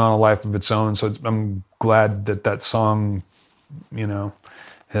of taken on a life of its own. So I'm glad that song,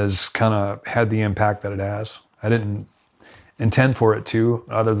 has kind of had the impact that it has. I didn't intend for it to,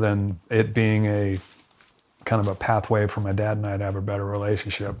 other than it being a kind of a pathway for my dad and I to have a better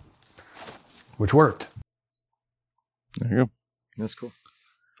relationship, which worked. There you go. That's cool.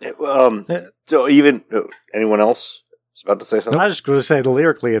 So even anyone else is about to say something? I was just going to say,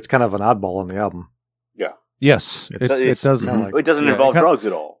 lyrically, it's kind of an oddball on the album. Yeah. Yes. It doesn't. It doesn't involve drugs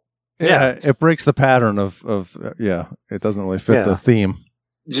at all. Yeah, it breaks the pattern of it doesn't really fit the theme.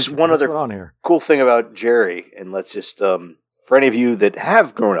 Just one other cool thing about Jerry, and let's just for any of you that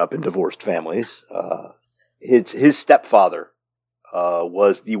have grown up in divorced families, his stepfather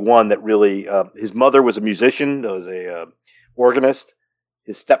was the one that really. His mother was a musician, was a organist.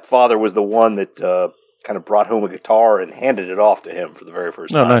 His stepfather was the one that kind of brought home a guitar and handed it off to him for the very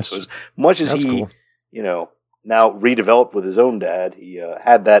first time. Nice. So as much as That's he, cool. Now redeveloped with his own dad, he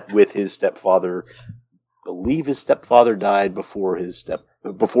had that with his stepfather. I believe his stepfather died before his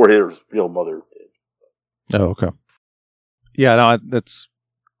real mother did. Oh, okay. Yeah, no,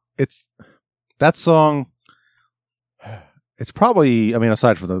 it's that song. It's probably,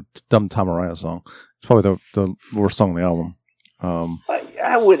 aside from the Dumb Tom Araya song, it's probably the worst song on the album.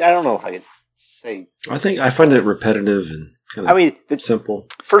 I don't know if I could say. I find it repetitive and kind of simple.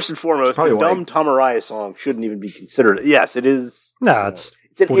 First and foremost, the Dumb Tom Araya song shouldn't even be considered. Yes, it is. No, it's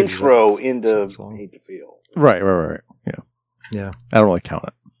an intro into Hate to Feel. Right. Yeah. I don't really count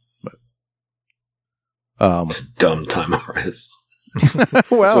it, but Dumb Tom Araya.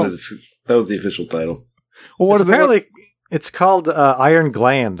 Well, that was the official title. Well, what apparently it's called Iron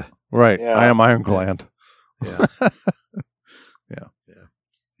Gland. Right. Yeah. I am Iron Gland. Yeah.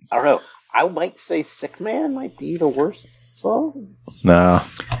 I don't know. I might say Sick Man might be the worst song. Nah.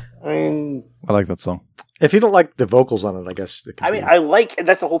 I like that song. If you don't like the vocals on it, I guess. I like, and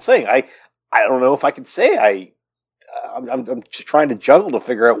that's the whole thing. I don't know if I can say I'm just trying to juggle to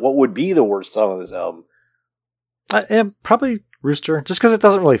figure out what would be the worst song on this album. Probably Rooster, just because it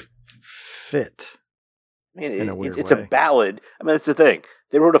doesn't really fit. It's a ballad. That's the thing.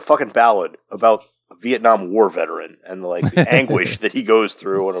 They wrote a fucking ballad about a Vietnam War veteran and like the anguish that he goes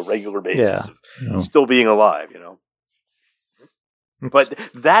through on a regular basis of still being alive, you know. But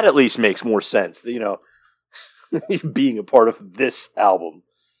that at least makes more sense, you know, being a part of this album.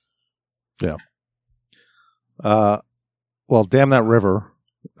 Yeah. Well, Damn That River.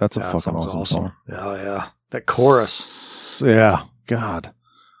 That's a fucking awesome song. Oh, yeah. That chorus. Yeah. God.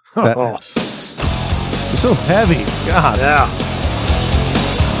 That, it's so heavy. God. Yeah.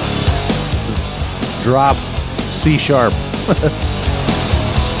 Drop C sharp.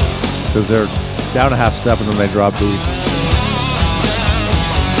 Because they're down a half step and then they drop B.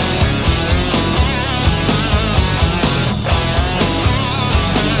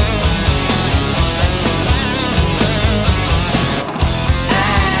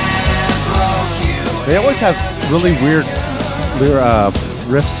 They always have really weird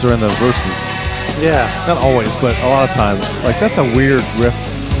riffs during the verses. Yeah. Not always, but a lot of times. Like, that's a weird riff.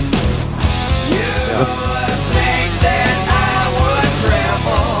 Yeah, that's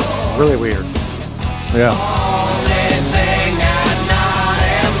really weird. Yeah.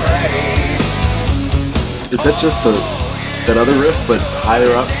 Is that just that other riff, but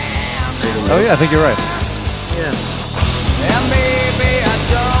higher up? Oh, yeah, I think you're right. Yeah.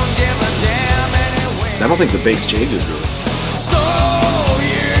 I don't think the bass changes really.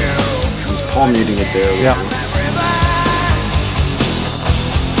 He's palm muting it there. Yeah.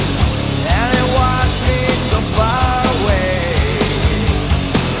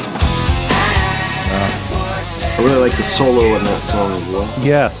 I really like the solo in that song as well.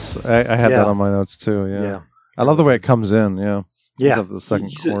 Yes, I had that on my notes too. Yeah. I love the way it comes in. Yeah. Yeah. I love the second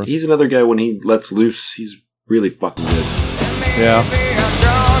chorus. He's another guy when he lets loose. He's really fucking good. Yeah.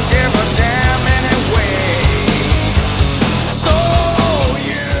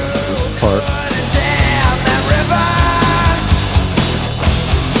 Part.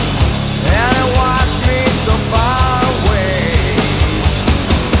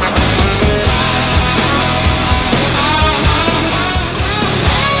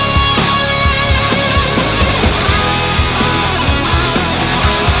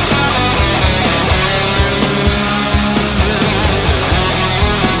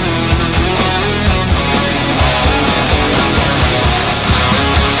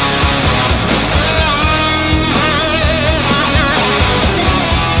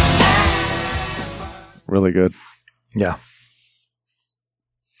 Really good. Yeah.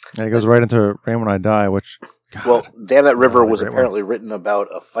 And it goes right into Rain When I Die, which... God, well, Damn That River was apparently written about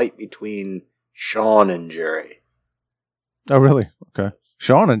a fight between Sean and Jerry. Oh, really? Okay.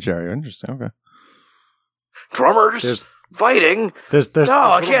 Sean and Jerry. Interesting. Okay. Drummers fighting? There's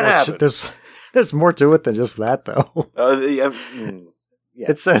no, it can't happen. There's more to it than just that, though. Yeah.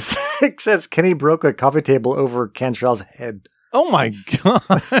 It says Kenny broke a coffee table over Cantrell's head. Oh my God.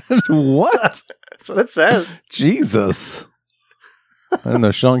 What? That's what it says. Jesus. I didn't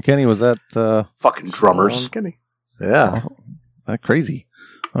know Sean Kenny was that... fucking drummers. Sean Kenny. Yeah. Oh, that crazy.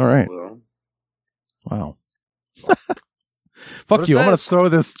 All right. Wow. Fuck you. I'm going to throw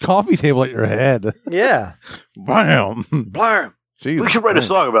this coffee table at your head. Yeah. Bam. Blam. Jesus. We should write a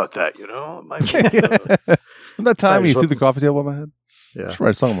song about that, you know? It might be, Remember that time you threw the coffee table at my head? Yeah. I should write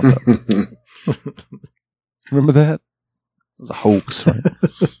a song about that. Remember that? It was a hoax, right?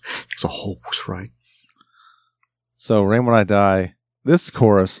 It's a hoax, right? So, Rain When I Die, this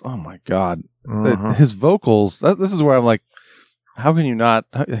chorus, oh my God. His vocals, this is where I'm like, how can you not?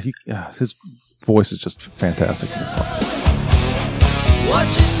 His voice is just fantastic in this song.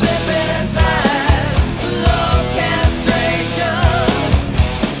 Once you slipping inside, slow castration.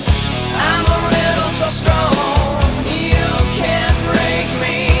 I'm a little so strong, you can't break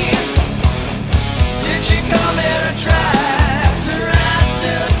me. Did you come here to try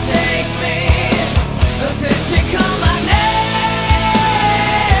to take me? Did you call my name?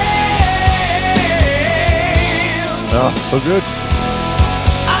 Oh, so good.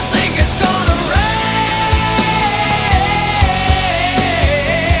 I think it's gonna rain.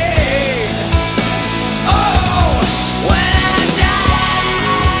 Oh, when I die.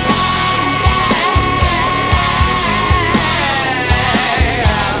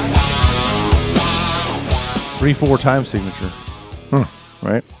 3/4 time signature.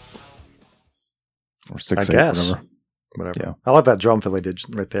 Right? Or 6/8, I guess. Whatever. Yeah. I like that drum fill he did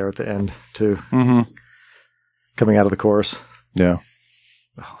right there at the end, too. Mm-hmm. Coming out of the chorus. Yeah.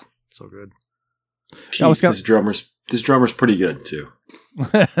 Oh, so good. Keith, this drummer's pretty good, too.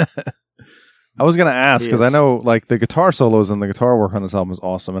 I was going to ask, because I know like the guitar solos and the guitar work on this album is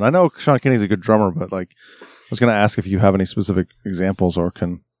awesome. And I know Sean Kenny's a good drummer, but like I was going to ask if you have any specific examples or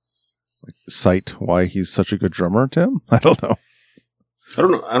can cite why he's such a good drummer, Tim. I don't know.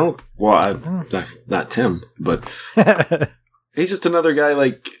 Not Tim, but he's just another guy.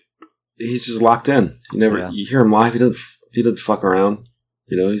 Like he's just locked in. You hear him live. He doesn't fuck around.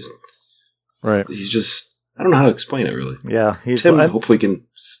 He's right. He's just. I don't know how to explain it really. Yeah, Tim hopefully can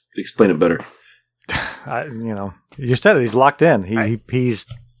explain it better. You said it. He's locked in. He's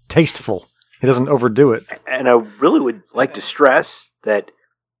tasteful. He doesn't overdo it. And I really would like to stress that,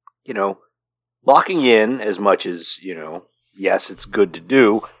 locking in as much as, yes, it's good to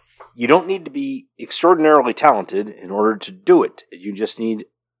do. You don't need to be extraordinarily talented in order to do it. You just need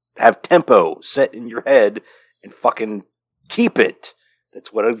to have tempo set in your head and fucking keep it.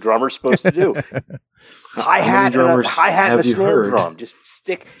 That's what a drummer's supposed to do. Hi-hat and a snare drum. Just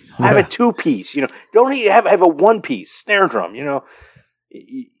stick. I have a 2-piece. Don't have a 1-piece snare drum.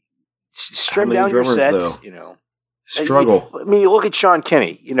 Strim down your sets. Though? Struggle. You look at Sean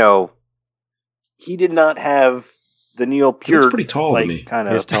Kinney. He did not have the Neil Peart. He's pretty tall to me. Kind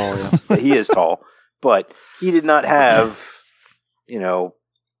of. He's tall. Yeah. He is tall, but he did not have. He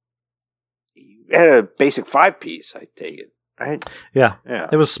had a basic 5-piece. I take it. Right? Yeah.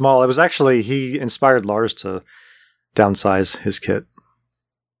 It was small. It was actually, he inspired Lars to downsize his kit.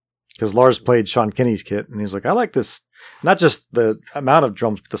 Because Lars played Sean Kinney's kit, and he was like, I like this, not just the amount of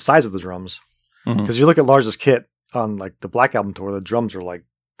drums, but the size of the drums. Because you look at Lars's kit on like the Black Album tour, the drums are like,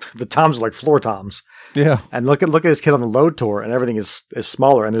 the toms are like floor toms. Yeah. And look at his kit on the Load tour, and everything is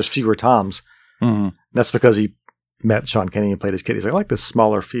smaller, and there's fewer toms. Mm-hmm. That's because he met Sean Kinney and played his kit. He's like, I like this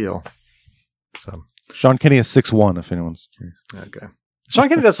smaller feel. So Sean Kinney is 6'1", if anyone's curious. Okay. Sean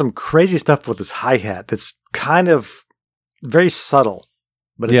Kinney does some crazy stuff with his hi-hat that's kind of very subtle,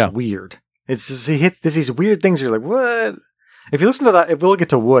 but it's weird. It's just, there's these weird things where you're like, what? If you listen to that, we'll get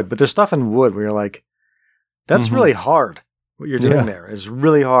to Wood, but there's stuff in Wood where you're like, that's really hard. What you're doing there is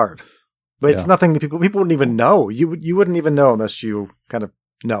really hard. But it's nothing that people wouldn't even know. You wouldn't even know unless you kind of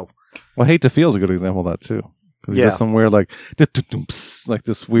know. Well, Hate to Feel is a good example of that, too. Because he does some weird, like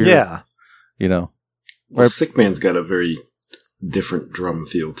this weird, Well, Sick Man's got a very different drum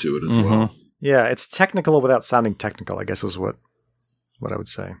feel to it as well. Yeah, it's technical without sounding technical, I guess is what I would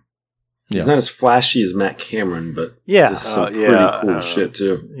say. He's not as flashy as Matt Cameron, but there's some pretty cool shit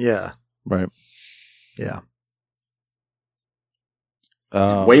too. Yeah. Right. Yeah.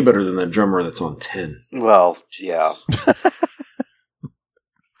 He's way better than that drummer that's on 10. Well, yeah.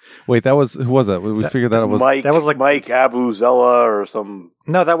 Wait, who was that? We figured that was Mike. That was like Mike Abuzella or some.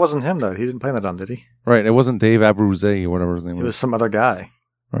 No, that wasn't him though. He didn't play that on, did he? Right. It wasn't Dave Abruzzi or whatever his name was. It was some other guy.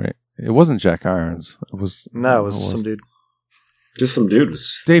 Right. It wasn't Jack Irons. It was some dude. Just some dude.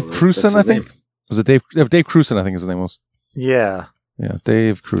 Dave Cruson, I think. Was it Dave? Dave Cruson, I think his name was. Yeah. Yeah,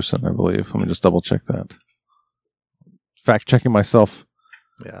 Dave Cruson, I believe. Let me just double check that. Fact checking myself.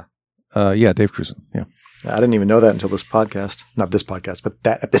 Yeah. Yeah, Dave Cruson. Yeah. I didn't even know that until this podcast. Not this podcast, but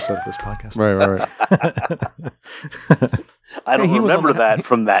that episode of this podcast. Right. I don't remember that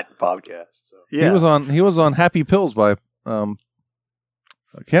from that podcast. So. Yeah. He was on Happy Pills by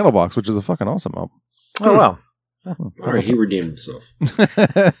Candlebox, which is a fucking awesome album. Oh wow. All right, he redeemed himself.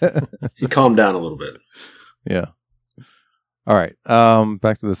 He calmed down a little bit. Yeah. All right.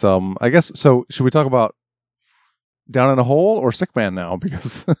 Back to this album. I guess so. Should we talk about Down in a Hole or Sick Man now?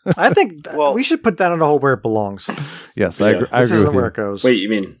 Because I think we should put Down in a Hole where it belongs. Yes, I agree with where you. it goes. Wait, you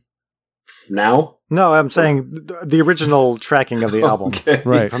mean now? No, I'm saying the original tracking of the album,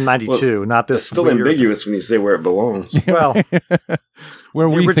 right, from '92, not this. It's still ambiguous when you say where it belongs. Well, where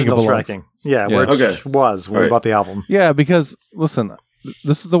we think it belongs. Tracking, where it was when we bought the album. Yeah, because listen,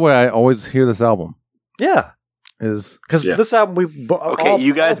 this is the way I always hear this album. Yeah, is because this album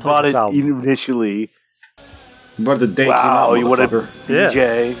you guys bought it initially. You bought the day came out. You wanted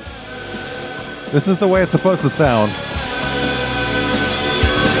DJ. This is the way it's supposed to sound.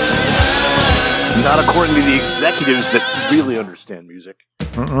 Not according to the executives that really understand music.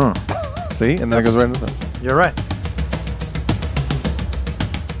 See? And then it goes right into that. You're right.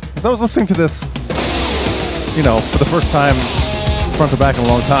 Because I was listening to this, for the first time, front to back in a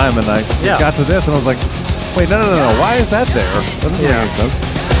long time, and I got to this, and I was like, wait, no. Why is that there? That doesn't make any sense.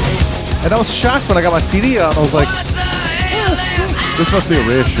 And I was shocked when I got my CD out, and I was like, this must be a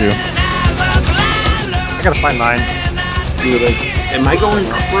reissue. I gotta find mine. Am I going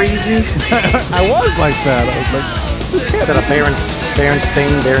crazy? I was like that. I was like, is that a Berenstain Bears?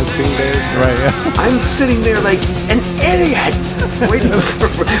 Right, yeah. I'm sitting there like an idiot waiting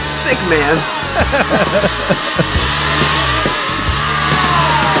for Sick Man.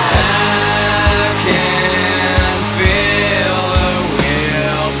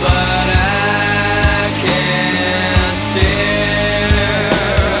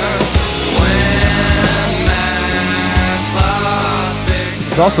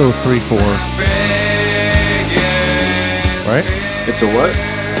 also 3/4. Right? It's a what?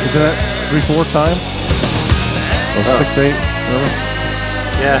 Isn't that 3/4 time? Or 6/8? Whatever.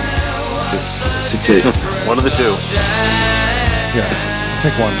 Yeah. It's 6/8. One of the two. Yeah.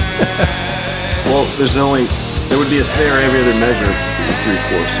 Pick one. Well, there would be a snare every other measure.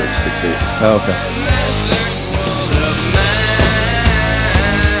 3/4, so it's 6/8. Oh, okay.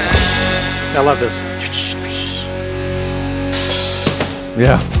 I love this.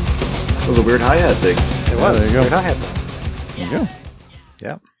 Yeah. That was a weird hi-hat thing. It was. There you go. Weird hi-hat thing. There you go.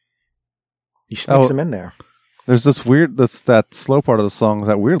 Yeah. He sneaks them in there. There's this weird, that slow part of the song,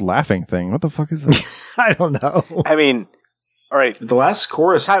 that weird laughing thing. What the fuck is that? I don't know. I mean, all right. The last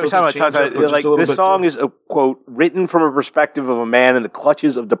chorus. Like, this song is a quote written from a perspective of a man in the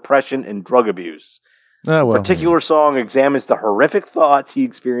clutches of depression and drug abuse. Oh, well, the particular song examines the horrific thoughts he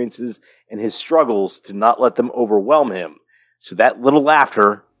experiences and his struggles to not let them overwhelm him. So that little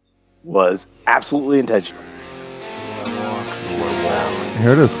laughter was absolutely intentional.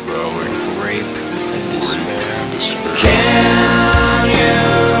 Here it is. Can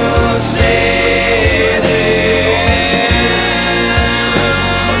you say this?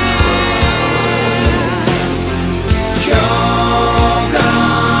 Choke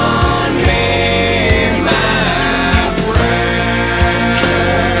on me, my friend.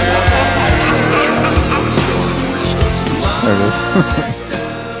 There it is.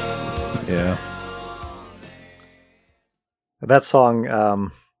 Yeah. That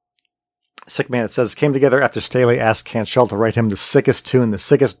song, Sick Man, it says, came together after Staley asked Cantrell to write him the sickest tune, the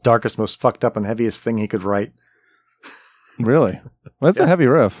sickest, darkest, most fucked up, and heaviest thing he could write. Really? Well, that's a heavy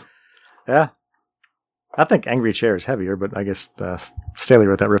riff. Yeah. I think Angry Chair is heavier, but I guess Staley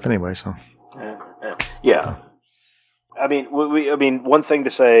wrote that riff anyway, so. Yeah. I mean, one thing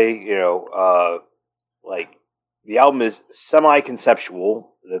to say, like, the album is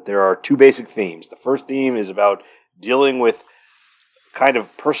semi-conceptual, that there are two basic themes. The first theme is about dealing with kind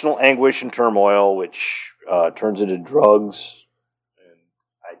of personal anguish and turmoil, which turns into drugs. And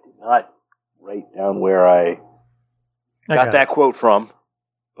I did not write down where I got that quote from,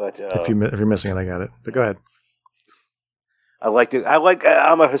 but if you're missing it, I got it. But go ahead.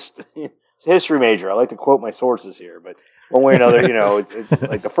 I'm a history major. I like to quote my sources here, but one way or another, it's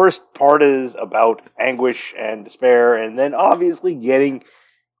like the first part is about anguish and despair, and then obviously getting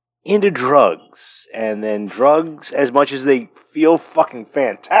into drugs, and then drugs, as much as they feel fucking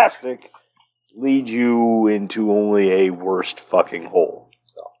fantastic, lead you into only a worst fucking hole.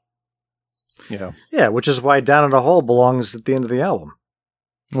 So. Yeah, which is why Down in a Hole belongs at the end of the album.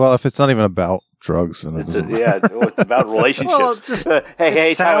 Well, if it's not even about drugs, then it's about relationships. Well, just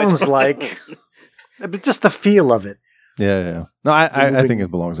hey, sounds like, but just the feel of it. Yeah. No, I think it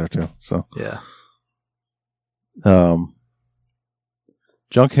belongs there too. So yeah.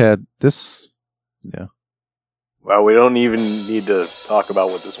 Junkhead, this, yeah. Well, we don't even need to talk about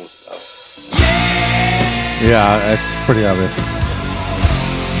what this one's about. Yeah, it's pretty obvious.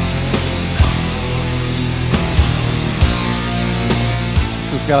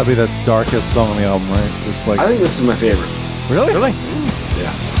 This has got to be the darkest song on the album, right? Just like, I think this is my favorite. Really?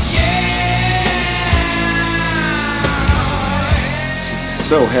 Yeah. It's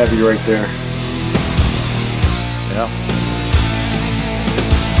so heavy right there. Yeah.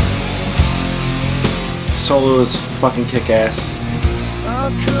 Solo is fucking kick-ass.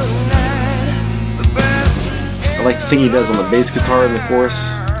 I like the thing he does on the bass guitar in the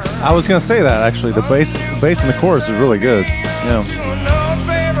chorus. I was gonna say that actually. The bass in the chorus is really good. Yeah.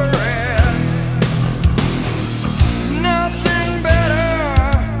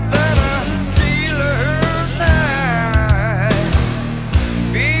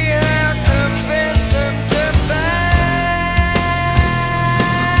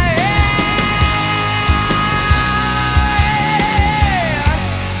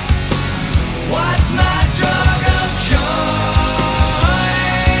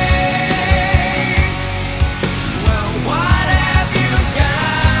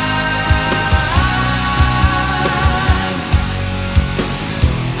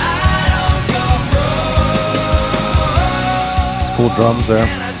 Cool drums there.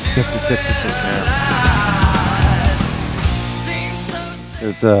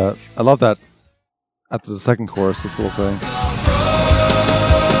 It's I love that after the second chorus, this little thing.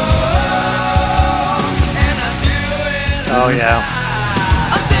 Oh yeah.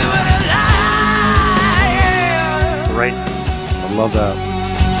 Right. I love that.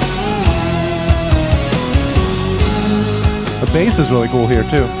 The bass is really cool here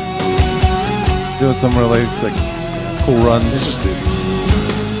too. Doing some really cool runs. It's just the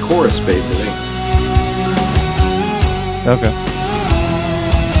chorus bass, I think. Okay.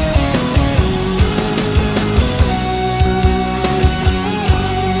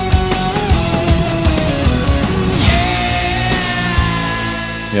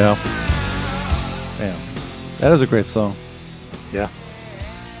 Yeah. Man, that is a great song. Yeah.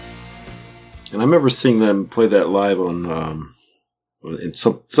 And I remember seeing them play that live on in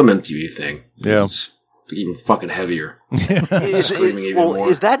some MTV thing. Yeah. It's even fucking heavier. Screaming even more.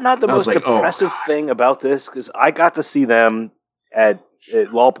 Is that not the most depressive thing about this? Because I got to see them at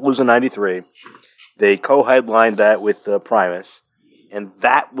Lollapalooza 93. They co-headlined that with Primus. And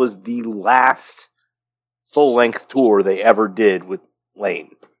that was the last full-length tour they ever did with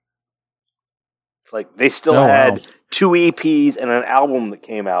Lane. It's like they still had 2 EPs and an album that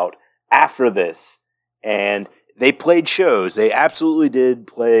came out after this. And they played shows. They absolutely did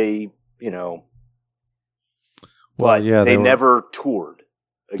play, but they never toured.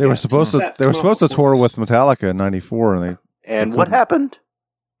 Again. They were supposed to tour with Metallica in '94, and what happened?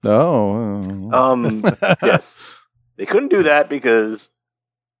 Yes, they couldn't do that because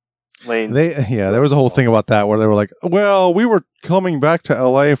Lane. There was a whole thing about that where they were like, "Well, we were coming back to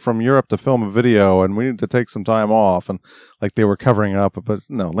LA from Europe to film a video, and we needed to take some time off," and like they were covering up. But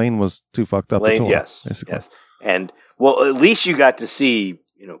no, Lane was too fucked up. Lane, to tour, yes, basically. yes, and well, at least you got to see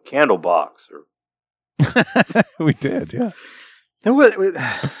Candlebox or. We did, yeah. And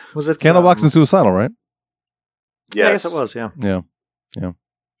was it Candlebox and Suicidal, right? Yeah, I guess it was. Yeah.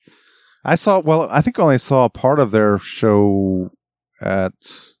 I think I only saw part of their show at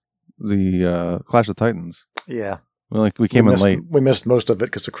the Clash of Titans. Yeah, we came in late. We missed most of it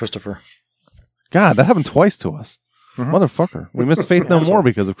because of Christopher. God, that happened twice to us, motherfucker. We missed Faith No More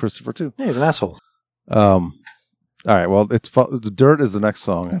because of Christopher too. Yeah, he's an asshole. All right, well, the Dirt is the next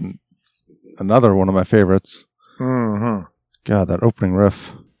song, and another one of my favorites. Mm-hmm. God, that opening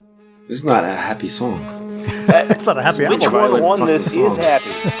riff. This is not a happy song. It's not a happy album. Which one won this is happy?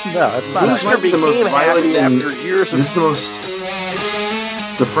 No, it's not. This is like the most violent after years. This is the most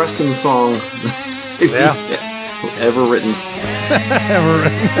depressing song ever written.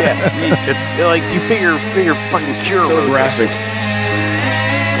 Yeah, it's like you figure fucking Cure. So graphic.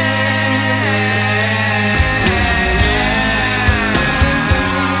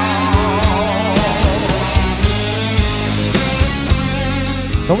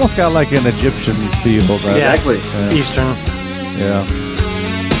 It's almost got like an Egyptian feel, right? Yeah, exactly. Yeah. Eastern. Yeah.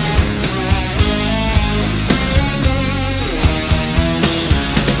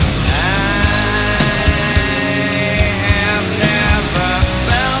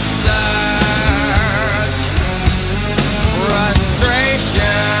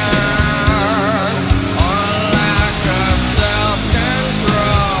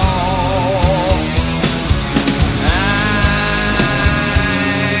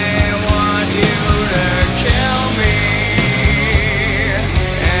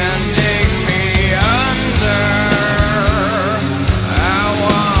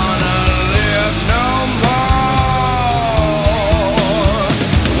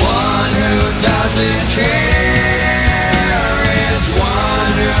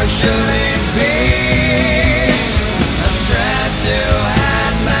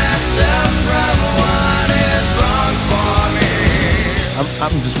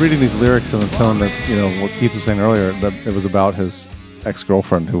 I'm just reading these lyrics in the tone that, what Keith was saying earlier, that it was about his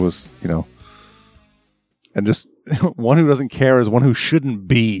ex-girlfriend who was, and just one who doesn't care is one who shouldn't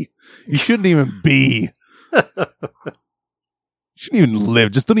be. You shouldn't even be. You shouldn't even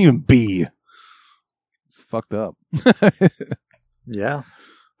live. Just don't even be. It's fucked up. Yeah.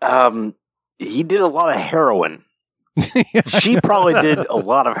 He did a lot of heroin. She probably did a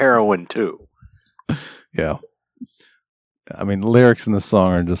lot of heroin too. Yeah. I mean, the lyrics in this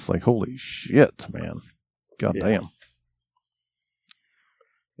song are just like, holy shit, man. God damn.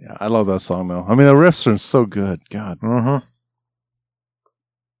 Yeah, I love that song, though. I mean, the riffs are so good. God. Mm-hmm.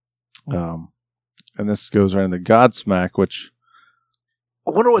 And this goes right into Godsmack, which...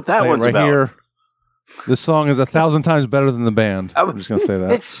 I wonder what that one's right about. Here, this song is 1,000 times better than the band. I'm just going to say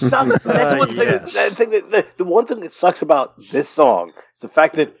that. It sucks. That's one thing. The one thing that sucks about this song is the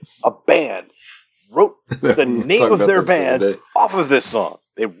fact that a band wrote the name of their band off of this song.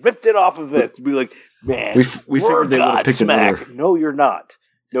 They ripped it off of this to be like, man, we figured they would have picked another. No, you're not.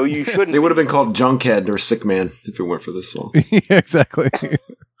 No, you shouldn't. They would have been called Junkhead or Sick Man if it weren't for this song. Yeah, exactly.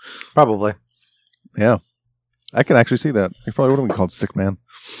 Probably. Yeah. I can actually see that. It probably would have been called Sick Man.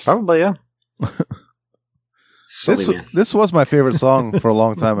 Probably, yeah. This was my favorite song for a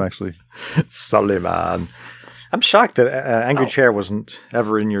long time, actually. Sully Man. I'm shocked that Angry Chair wasn't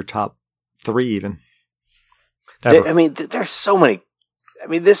ever in your top 3 even. I mean, there's so many. I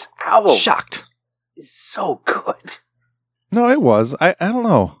mean, this album is so good. No, it was. I don't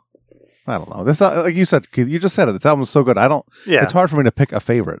know. I don't know. This, like you said, Keith, you just said it. This album is so good. Yeah. It's hard for me to pick a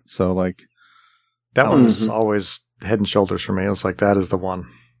favorite. So, like, that one was always head and shoulders for me. It was like, that is the one.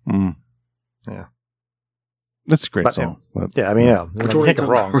 Yeah. That's a great But, song. But, Yeah, I mean, yeah. Which one Can't go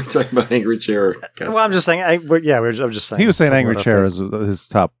wrong. We're talking about Angry Chair. Well, I'm just saying. I'm just saying. He was saying Angry What I Chair think. is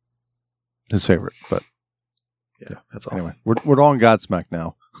his favorite, but Yeah, that's all. anyway, we're on Godsmack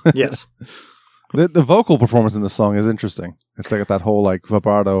now. Yes. The vocal performance in the song is interesting. It's like that whole like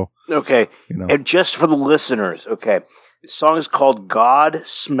vibrato. Okay. You know. And just for the listeners, okay. The song is called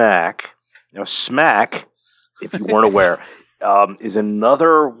Godsmack. Now, smack, if you weren't aware, is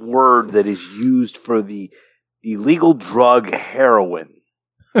another word that is used for the illegal drug heroin.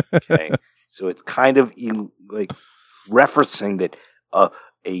 Okay. So it's kind of like referencing that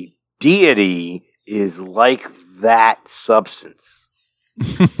a deity is like that substance.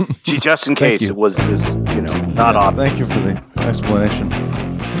 Just in case it was, not obvious. Thank you for the explanation.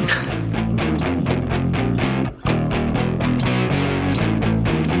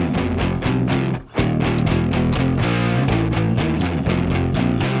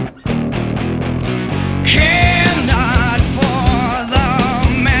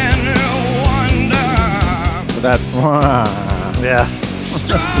 That yeah.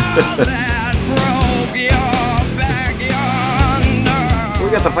 We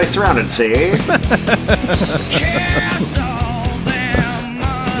got the place surrounded, see?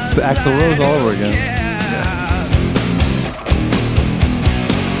 It's Axl Rose all over again.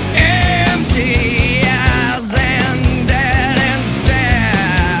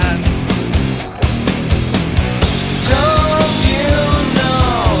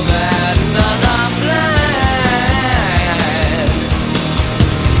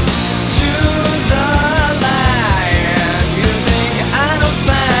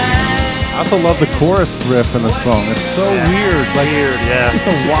 I also love the chorus riff in the song. It's so weird. Like, yeah. Just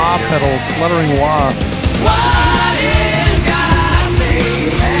a wah pedal, fluttering wah.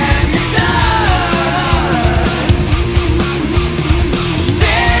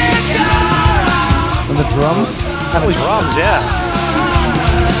 And the drums? And the drums, yeah.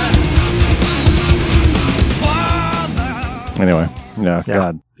 Anyway, yeah,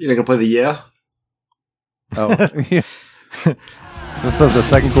 God. You're not going to play the yeah? Oh, yeah. This is the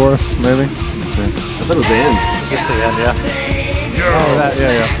second chorus, maybe? Let's see. I thought it was the end. It's the end, yeah. Oh, that,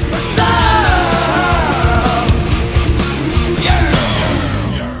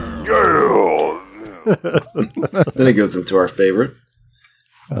 Then it goes into our favorite.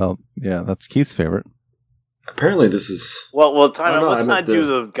 Well, yeah, that's Keith's favorite. Apparently this is... Well, time out. no, Let's I not meant do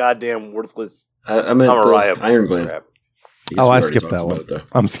the goddamn worthless I meant Mariah the Iron Gland. crap. Oh, I skipped that one.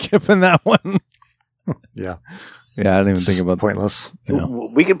 I'm skipping that one. Yeah. Yeah, I didn't even think about pointless. Yeah.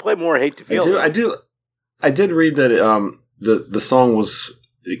 We can play more Hate to Feel. I did read that the song was...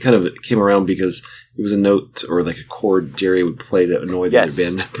 It kind of came around because it was a note or like a chord Jerry would play to annoy the other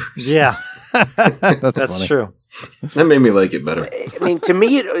band members. Yeah. That's funny. True. That made me like it better. I mean, to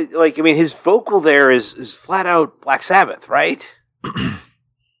me, his vocal there is flat out Black Sabbath, right?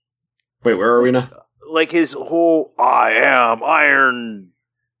 Wait, where are we now? Like his whole "I am Iron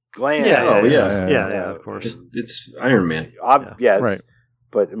Gland." Yeah, of course. It's Iron Man. Yeah, right.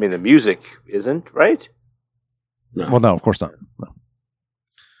 But I mean, the music isn't right. No. Well, no, of course not. No.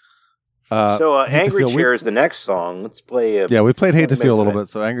 So, Hate to Angry Feel, Chair is the next song. Let's play. Yeah, we played Hate to Feel a little bit.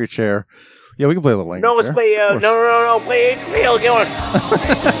 So Angry Chair. Yeah, we can play a little Angry No, let's Chair. play. No, play Hate to Feel. Go on. Did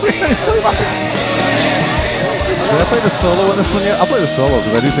I play the solo in this one yet? I'll play the solo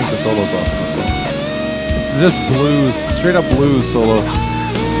because I do think the solo's awesome in this song. It's just blues, straight up blues solo.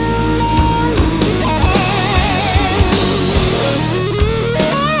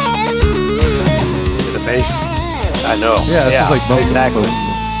 The bass. I know. Yeah, it's just like exactly.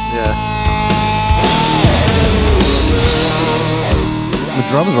 Yeah. The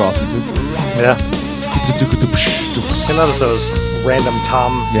drums are awesome too. Yeah. He loves those random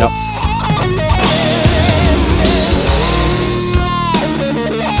tom hits.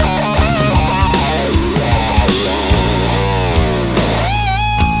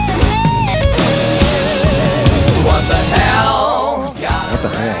 What the hell? What the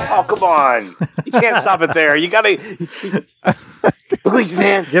hell? Oh, come on! You can't stop it there. You gotta. Please,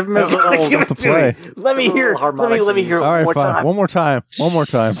 man, give him his little give it to to play. me. Let me hear. Let me hear. All right, one more fine. time. One more time. One more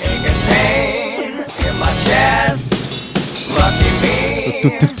time. Pain in my chest. Lucky me.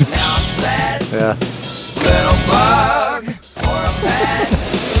 Now I'm sad. Yeah. Little bug for a pet.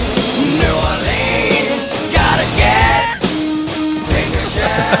 New Orleans, gotta get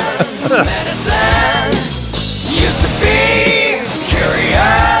prescription medicine. Used to be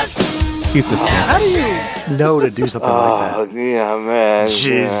curious. Keith just How do you know to do something like that? Yeah, man.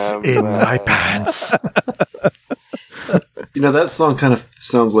 Jizz in my pants. You know, that song kind of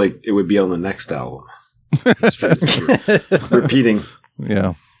sounds like it would be on the next album. Repeating.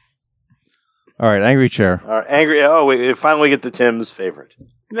 Yeah. All right, Angry Chair. Angry. Oh, we finally get to Tim's favorite.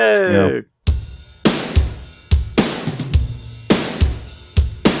 No. Yep.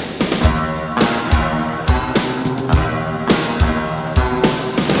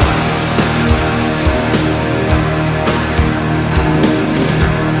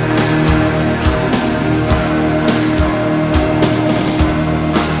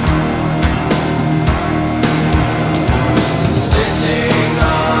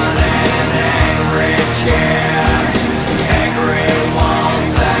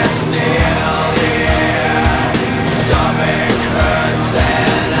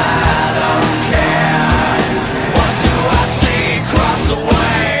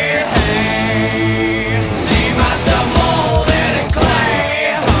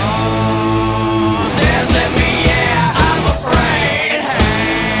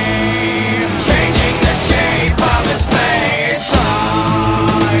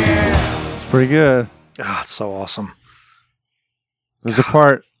 Pretty good. Ah, it's so awesome. This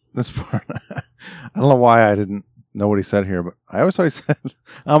part, I don't know why I didn't know what he said here, but I always thought he said,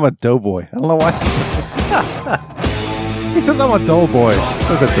 I'm a doughboy. I don't know why. He says I'm a doughboy.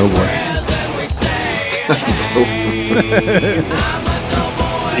 What's a doughboy?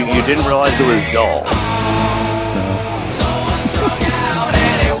 You didn't realize it was dull.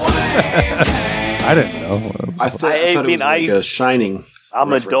 I didn't know. I thought it was like a Shining I'm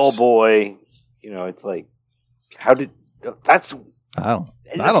reference. a dull boy. You know, it's like, how did... That's... I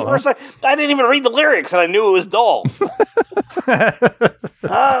don't know. I didn't even read the lyrics and I knew it was dull.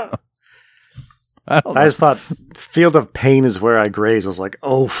 I just thought Field of Pain is where I graze was like,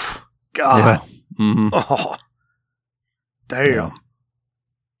 oh, God. Yeah. Mm-hmm. Oh, damn.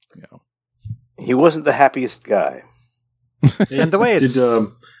 Yeah. He wasn't the happiest guy. And the way it's... Did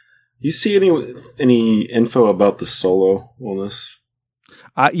you see any info about the solo on this?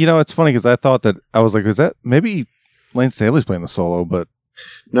 It's funny because I thought that I was like, is that maybe Lane Staley's playing the solo, but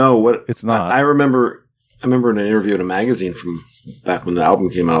no, it's not. I remember in an interview in a magazine from back when the album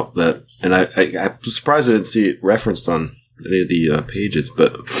came out and I was surprised I didn't see it referenced on any of the pages,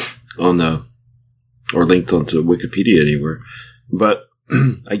 but or linked onto Wikipedia anywhere. But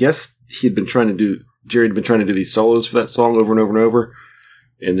I guess Jerry had been trying to do these solos for that song over and over and over,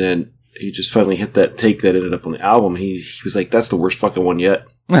 and then he just finally hit that take that ended up on the album. He was like, that's the worst fucking one yet.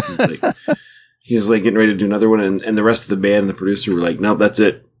 He's like getting ready to do another one, and the rest of the band and the producer were like, nope, that's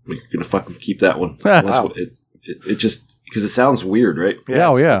it. We're going to fucking keep that one. Wow. It just, because it sounds weird, right?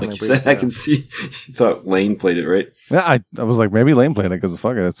 Yeah, yeah. Like you said, I can see, you thought Lane played it, right? Yeah, I was like, maybe Lane played it because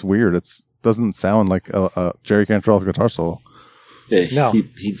fuck it, it's weird. It doesn't sound like a Jerry Cantrell guitar solo. Yeah, no.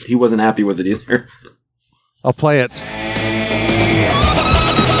 He wasn't happy with it either. I'll play it.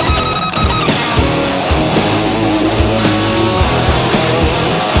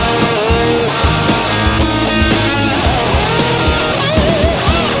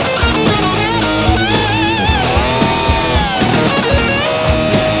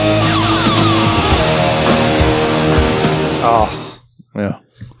 Oh. Yeah.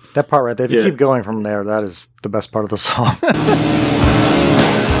 That part right there, if you keep going from there, that is the best part of the song.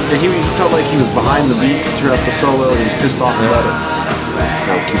 He felt like he was behind the beat throughout the solo and he was pissed off about it.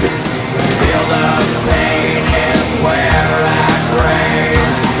 No, keep it. Feel the pain is where I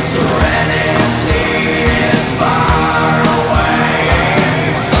graze. Serenity is far away.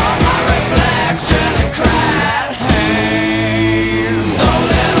 Saw my reflection and cried. Hey, so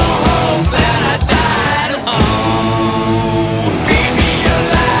little hope that I died. Oh, feed me your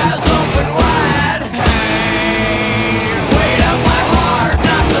lies open wide. Hey, wait up my heart,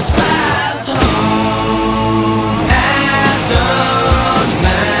 not the size.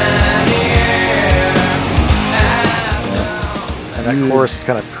 And that chorus is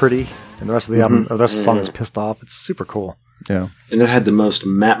kind of pretty, and the rest of the album, the rest of the song is pissed off. It's super cool. Yeah, and it had the most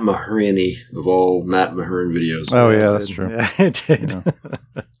Matt Mahern-y of all Matt Mahern videos. Oh yeah, that's true. Yeah, it did. Yeah.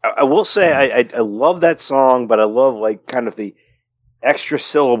 I will say I love that song, but I love like kind of the extra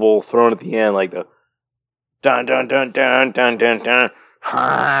syllable thrown at the end, like the dun dun dun dun dun dun dun.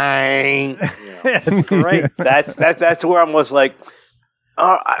 Hi, it's great. That's where I'm was like,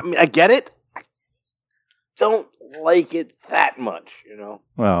 I mean, I get it. I don't like it that much, you know.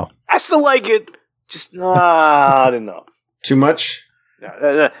 Wow. I still like it, just not enough. Too much?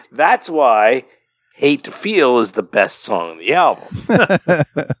 That's why Hate to Feel is the best song on the album.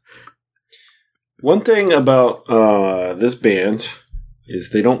 One thing about this band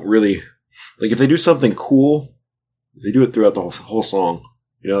is they don't really, like if they do something cool, they do it throughout the whole song.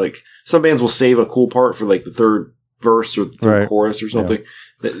 You know, like some bands will save a cool part for like the third verse or the third chorus or something. Yeah.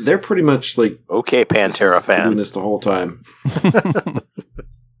 They're pretty much like, okay, Pantera fan, doing this the whole time. I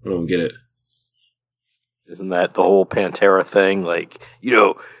don't get it. Isn't that the whole Pantera thing? Like, you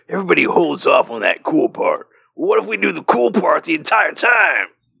know, everybody holds off on that cool part. What if we do the cool part the entire time?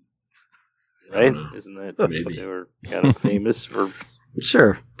 Right? Isn't that maybe what they were kind of famous for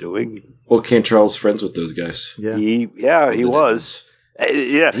doing? Well, Cantrell's friends with those guys. Yeah. He was.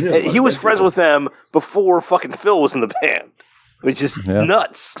 He was friends with them before fucking Phil was in the band, which is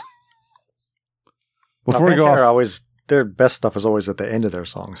nuts. Before we go off, their best stuff is always at the end of their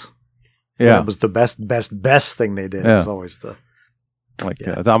songs. Yeah. It was the best thing they did. It was always the...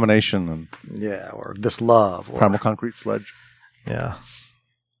 Domination and... Yeah, or This Love. Or, Primal Concrete Sledge. Yeah.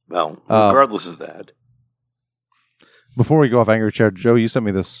 Well, regardless of that. Before we go off Angry Chair, Joe, you sent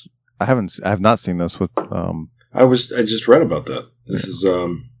me this. I have not seen this with... I just read about that. This is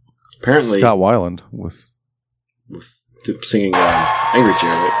apparently... Scott Weiland with singing Angry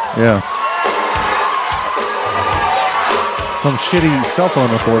Chair, right? Yeah. Some shitty cell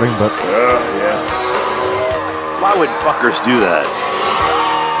phone recording, but... yeah. Why would fuckers do that?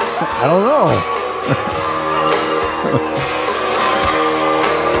 I don't know.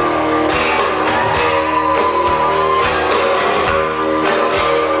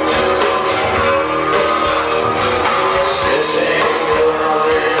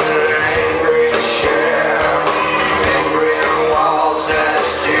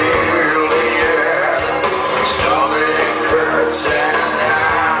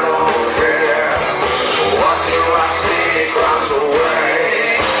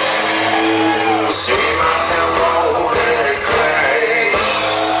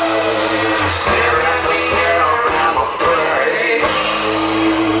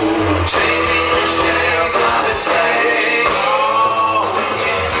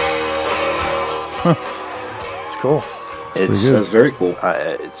 It's cool. That's very cool.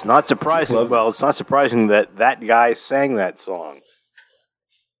 It's not surprising. Well, it's not surprising that guy sang that song.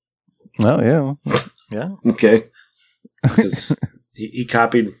 Oh, yeah. Yeah. Okay. Because he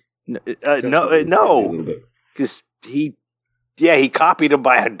copied... No. Because he copied him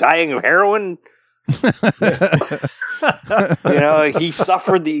by dying of heroin. He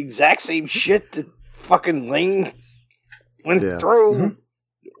suffered the exact same shit that fucking Lane went through. Mm-hmm.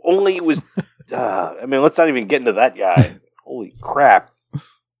 Only it was... let's not even get into that guy. Holy crap.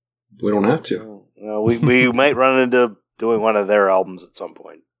 We don't have to. We might run into doing one of their albums at some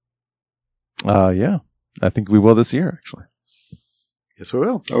point. Yeah. I think we will this year, actually. Yes, we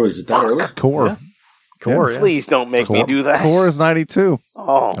will. Oh, is it that early? Core. Yeah. Core, yeah. Please don't make me do that. Core is 92.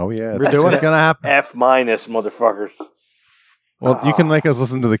 Oh yeah. It's going to happen. F-, motherfuckers. Well, you can make us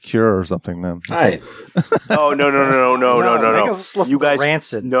listen to The Cure or something then. Hi. Oh, no. Make us listen You guys, to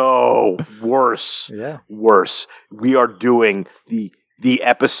Rancid. No. Worse. Yeah. Worse. We are doing the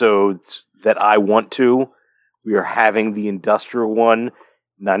episodes that I want to. We are having the industrial one,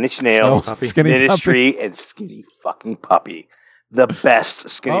 Nine Inch Nails, Ministry, and Skinny fucking Puppy. The best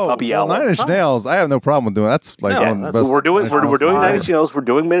Skinny Puppy album. 9 Inch Nails, I have no problem with doing. That's like one of the best. We're doing 9 Inch Nails, we're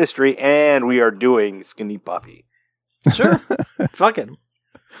doing Ministry, and we are doing Skinny Puppy. Sure. Fuck it.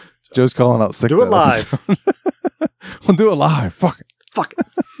 Joe's calling out sick. Do it live. We'll do it live. Fuck it.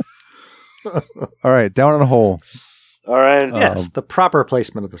 All right, Down in a Hole. All right. Yes, the proper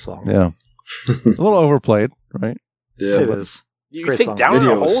placement of the song. Yeah. A little overplayed, right? Yeah. It is. You Great think song. Down in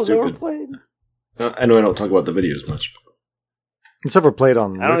Video a Hole was is stupid. overplayed? I know I don't talk about the videos much. It's overplayed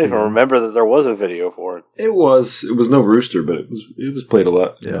on... I don't even remember that there was a video for it. It was no Rooster, but it was played a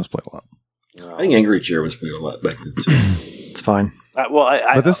lot. Yeah, it was played a lot. I think Angry Chair was played a lot back then too. It's fine.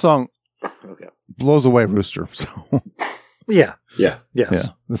 But this song blows away Rooster. So yeah. Yes. Yeah.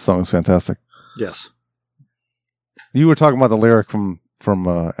 This song is fantastic. Yes. You were talking about the lyric from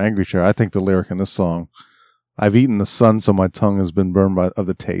Angry Chair. I think the lyric in this song, "I've eaten the sun, so my tongue has been burned of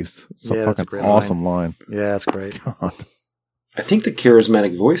the taste." It's a fucking awesome line. Yeah, that's great. God. I think the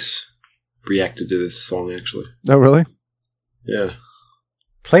Charismatic Voice reacted to this song actually. Oh, really? Yeah.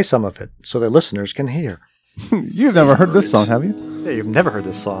 Play some of it so the listeners can hear. You've never heard this song, have you? Yeah, you've never heard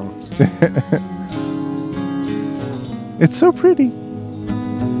this song. It's so pretty.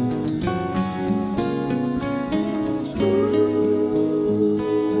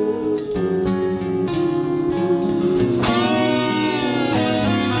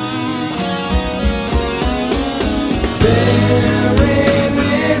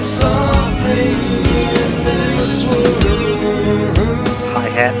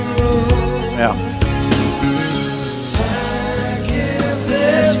 Hi-hat. Yeah.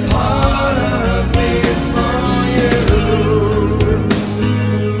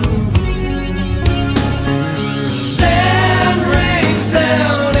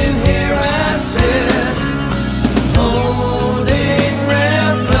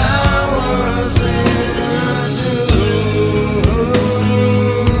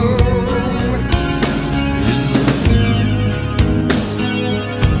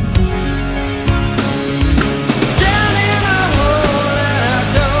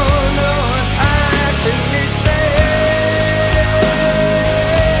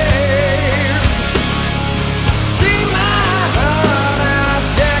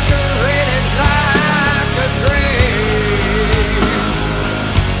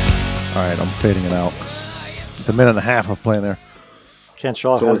 fading it out. It's a minute and a half of playing there.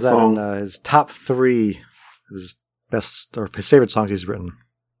 Cantrell has that in his top 3 of his best or his favorite songs he's written.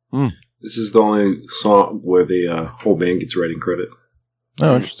 This is the only song where the whole band gets writing credit.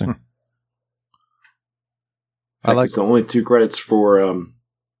 Oh, interesting. I like the only 2 credits for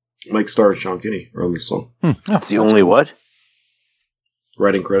Mike Starr and Sean Kinney are on this song. That's the only what?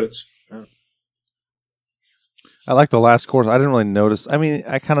 Writing credits. I like the last chorus. I didn't really notice. I mean,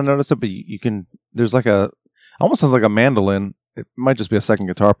 I kind of noticed it, but you can. There's like almost sounds like a mandolin. It might just be a second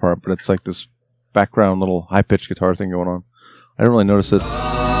guitar part, but it's like this background little high pitched guitar thing going on. I didn't really notice it.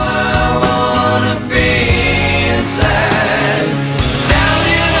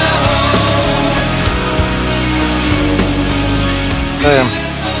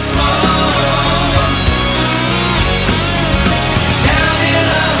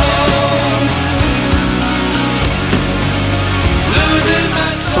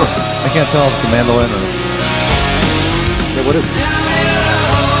 I can't tell if it's a mandolin or... Yeah, what is it?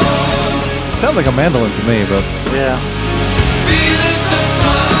 It sounds like a mandolin to me, but... Yeah.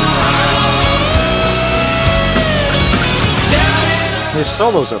 His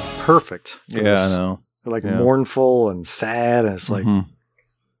solos are perfect. Yeah, I know. They're like mournful and sad, and it's like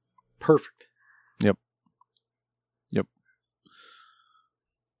perfect. Yep. And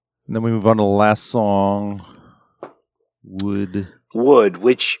then we move on to the last song, Wood,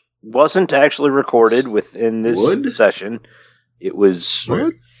 which wasn't actually recorded within this session. It was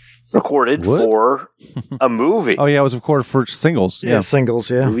recorded for a movie. Oh, yeah, it was recorded for singles. Yeah,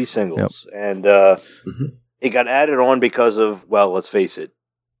 singles, yeah. Movie singles. Yep. And it got added on because of, well, let's face it,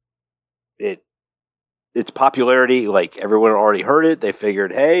 its popularity, like everyone already heard it. They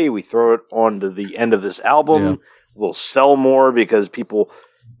figured, hey, we throw it on to the end of this album. We'll sell more because people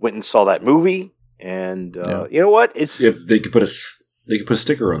went and saw that movie. And you know what? It's they could put a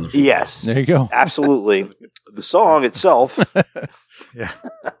sticker on the front. Yes. There you go. Absolutely. The song itself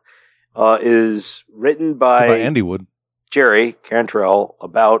is written by Andy Wood. Jerry Cantrell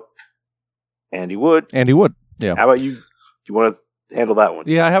about Andy Wood. Andy Wood. Yeah. How about you? Do you want to handle that one?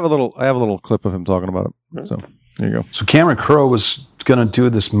 Yeah, I have a little clip of him talking about it. So there you go. So Cameron Crowe was going to do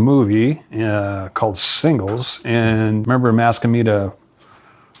this movie called Singles, and remember him asking me to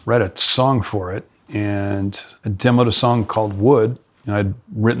write a song for it, and I demoed a song called Wood. I'd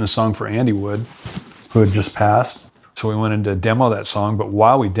written a song for Andy Wood, who had just passed. So we went in to demo that song, but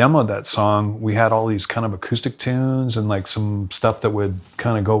while we demoed that song, we had all these kind of acoustic tunes and like some stuff that would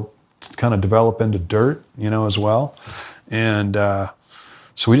kind of develop into Dirt, as well. And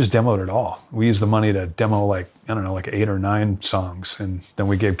so we just demoed it all. We used the money to demo like 8 or 9 songs, and then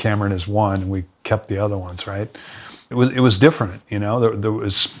we gave Cameron his one, and we kept the other ones, right? It was different,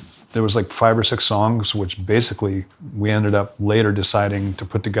 There was like 5 or 6 songs, which basically we ended up later deciding to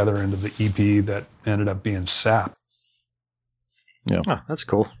put together into the EP that ended up being Sap. Yeah. Oh, that's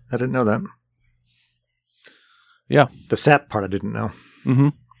cool. I didn't know that. Yeah. The Sap part I didn't know. Mm-hmm.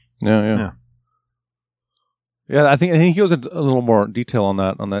 Yeah. Yeah, I think he goes into a little more detail on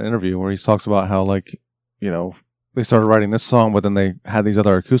that interview where he talks about how they started writing this song, but then they had these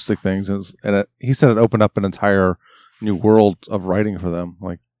other acoustic things, and he said it opened up an entire new world of writing for them,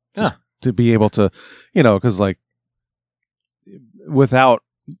 to be able to, because without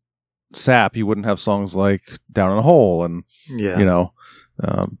Sap, you wouldn't have songs like Down in a Hole and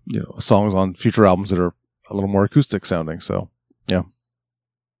songs on future albums that are a little more acoustic sounding. So yeah.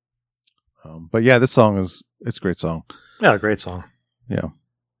 But yeah, this song it's a great song. Yeah, great song. Yeah.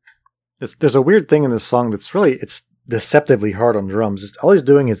 There's a weird thing in this song that's really, it's deceptively hard on drums. All he's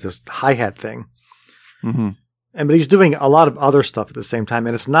doing is this hi-hat thing. Mm-hmm. But he's doing a lot of other stuff at the same time.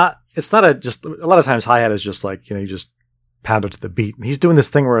 And it's not a lot of times hi-hat is just like, you just pound it to the beat. And he's doing this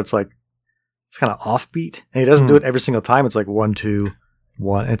thing where it's like, it's kind of offbeat. And he doesn't do it every single time. It's like 1, 2,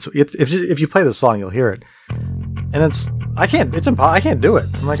 1. And if you play the song, you'll hear it. And I can't do it.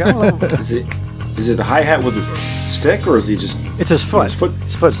 I'm like, I don't know. Is it a hi-hat with his stick, or is he just... It's his foot.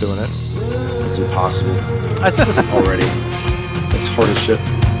 His foot's doing it. It's impossible. That's just... Already. That's hard as shit.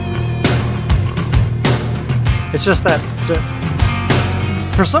 It's just that...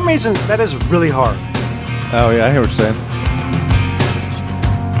 for some reason, that is really hard. Oh, yeah, I hear what you're saying.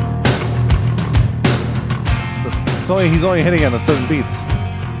 He's only hitting on a certain beats.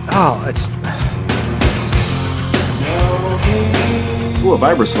 Oh, it's... Ooh, a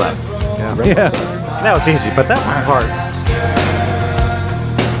vibra slap. Yeah. Now it's easy, but that one part.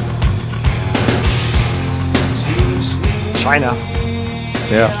 China.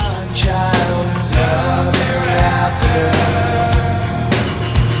 Yeah.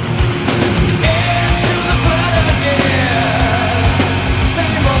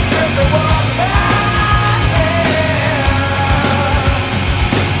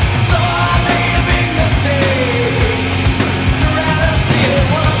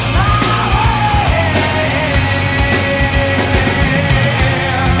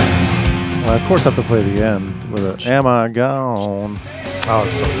 Of course, I have to play the end with it. Am I gone? Oh,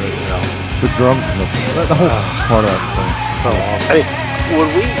 it's so good. It's the drums and the whole part of that thing. So awesome. I mean,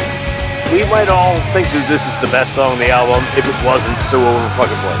 we might all think that this is the best song on the album if it wasn't so over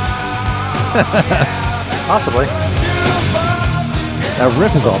fucking played. Possibly. That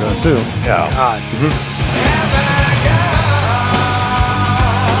riff is awesome too. Yeah.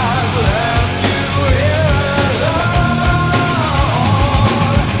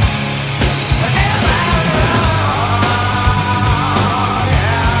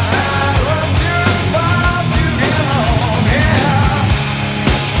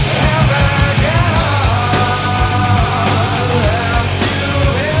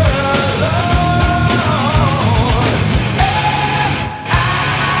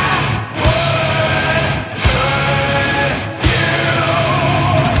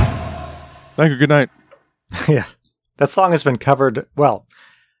 Thank you. Good night. Yeah. That song has been covered. Well,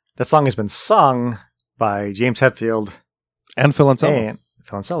 that song has been sung by James Hetfield and Phil Anselmo. And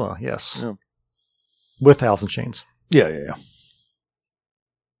Phil Anselmo, yes. Yeah. With Alice in Chains. Yeah.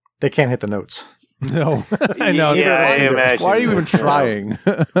 They can't hit the notes. No. I know. Yeah, I imagine. Why are you even trying?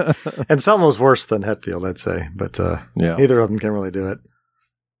 Anselmo's worse than Hetfield, I'd say. But neither of them can really do it.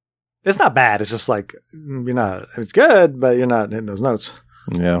 It's not bad. It's just like, you're not, it's good, but you're not hitting those notes.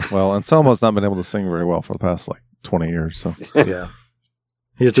 Yeah, well, Anselmo's not been able to sing very well for the past 20 years. So yeah,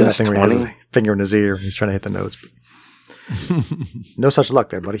 he's doing that thing where he has his finger in his ear and he's trying to hit the notes. No such luck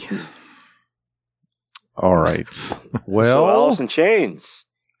there, buddy. All right. Well, so Alice in Chains,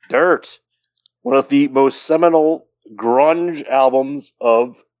 Dirt, one of the most seminal grunge albums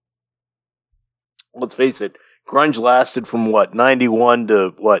of. Let's face it, grunge lasted from 91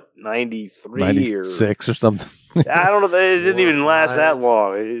 to 93 96 or something. I don't know. It didn't even last that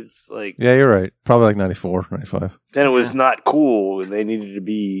long. It's like yeah, you're right. Probably like 94, 95. Then it was not cool, and they needed to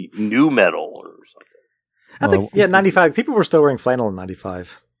be new metal or something. I think 95. People were still wearing flannel in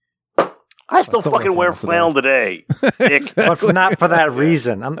 95. I still fucking wear flannel today, Dick. But not for that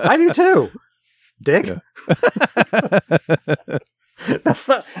reason. I do too, Dick. Yeah. That's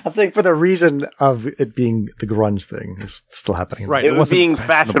not. I'm saying for the reason of it being the grunge thing is still happening. Right. It was being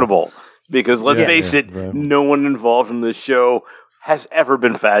fashionable. Because let's face it, no one involved in this show has ever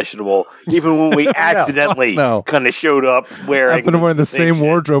been fashionable. Even when we accidentally kind of showed up wearing. I've been wearing the same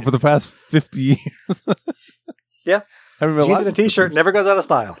wordrobe for the past 50 years. Yeah. Jeans and a t-shirt never goes out of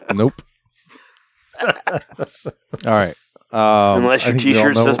style. Nope. All right. Unless your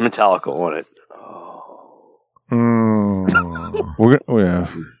t-shirt says Metallica on it. We're gonna,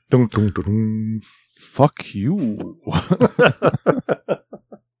 Dun, dun, dun, dun. Fuck you.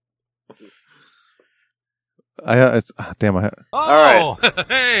 Damn, I all right.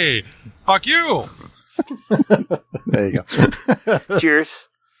 Hey, fuck you. There you go. Cheers.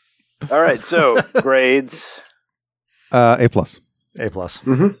 All right, so grades. A+. A+.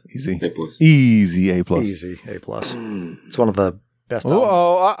 Mm-hmm. Easy. A+. Easy A+. Easy A+. It's one of the best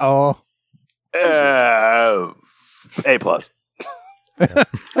albums. A+.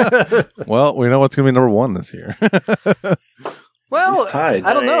 Well, we know what's going to be number one this year. Well, tied.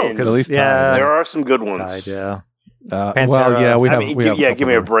 I don't know because at least there are some good ones. Tied, yeah. Well, yeah, we have. Give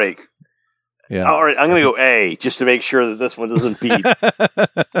me a break. Yeah. All right, I'm going to go A just to make sure that this one doesn't beat. God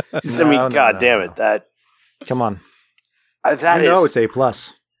damn it! That. Come on. That you know is. It's A+.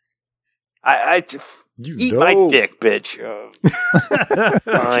 Eat my dick, bitch.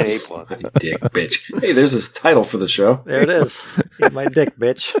 Fine, A+. Dick, bitch. Hey, there's this title for the show. There it is. Eat my dick,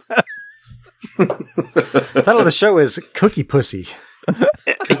 bitch. The title of the show is Cookie Pussy.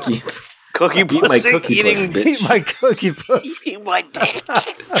 Cookie pussy. Eat my cookie pussy, bitch. Eat my cookie pussy. Eat my dick.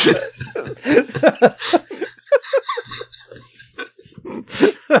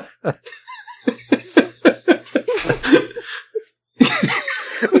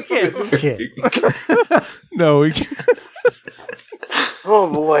 We can't. No, we can't.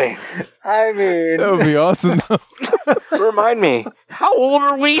 Oh boy. I mean, that would be awesome. Remind me, how old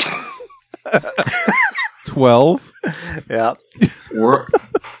are we? 12. Yeah. Or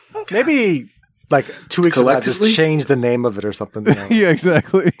maybe like 2 weeks ago, just change the name of it or something. You know? Yeah,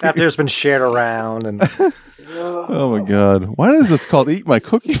 exactly. After it's been shared around and. Oh my god! Why is this called "Eat My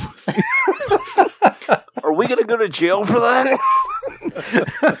Cookie Pussy"? Are we gonna go to jail for that?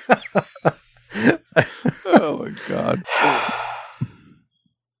 Oh my god!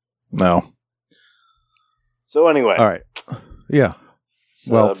 No. So anyway, all right. Yeah.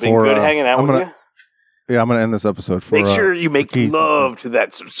 Well, been good hanging out with you. Yeah, I'm going to end this episode for. Make sure you make love to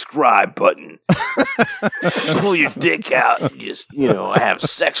that subscribe button. Pull your dick out and just, have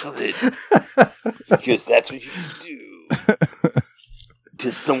sex with it. Because that's what you do.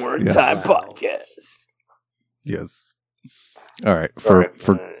 to Somewhere in Yes. Time podcast. Yes. All right. For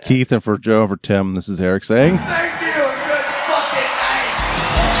Keith and for Joe and for Tim, this is Eric saying.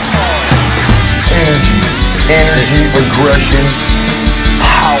 Energy, aggression,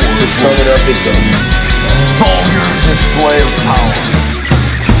 power. To sum it up, it's a vulgar display of power.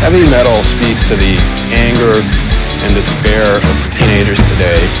 Heavy metal speaks to the anger and despair of teenagers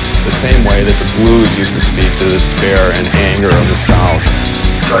today, the same way that the blues used to speak to the despair and anger of the South.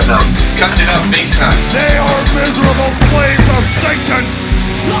 Right now, cutting it up big time. They are miserable slaves of Satan.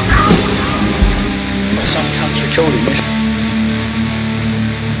 Some country coding.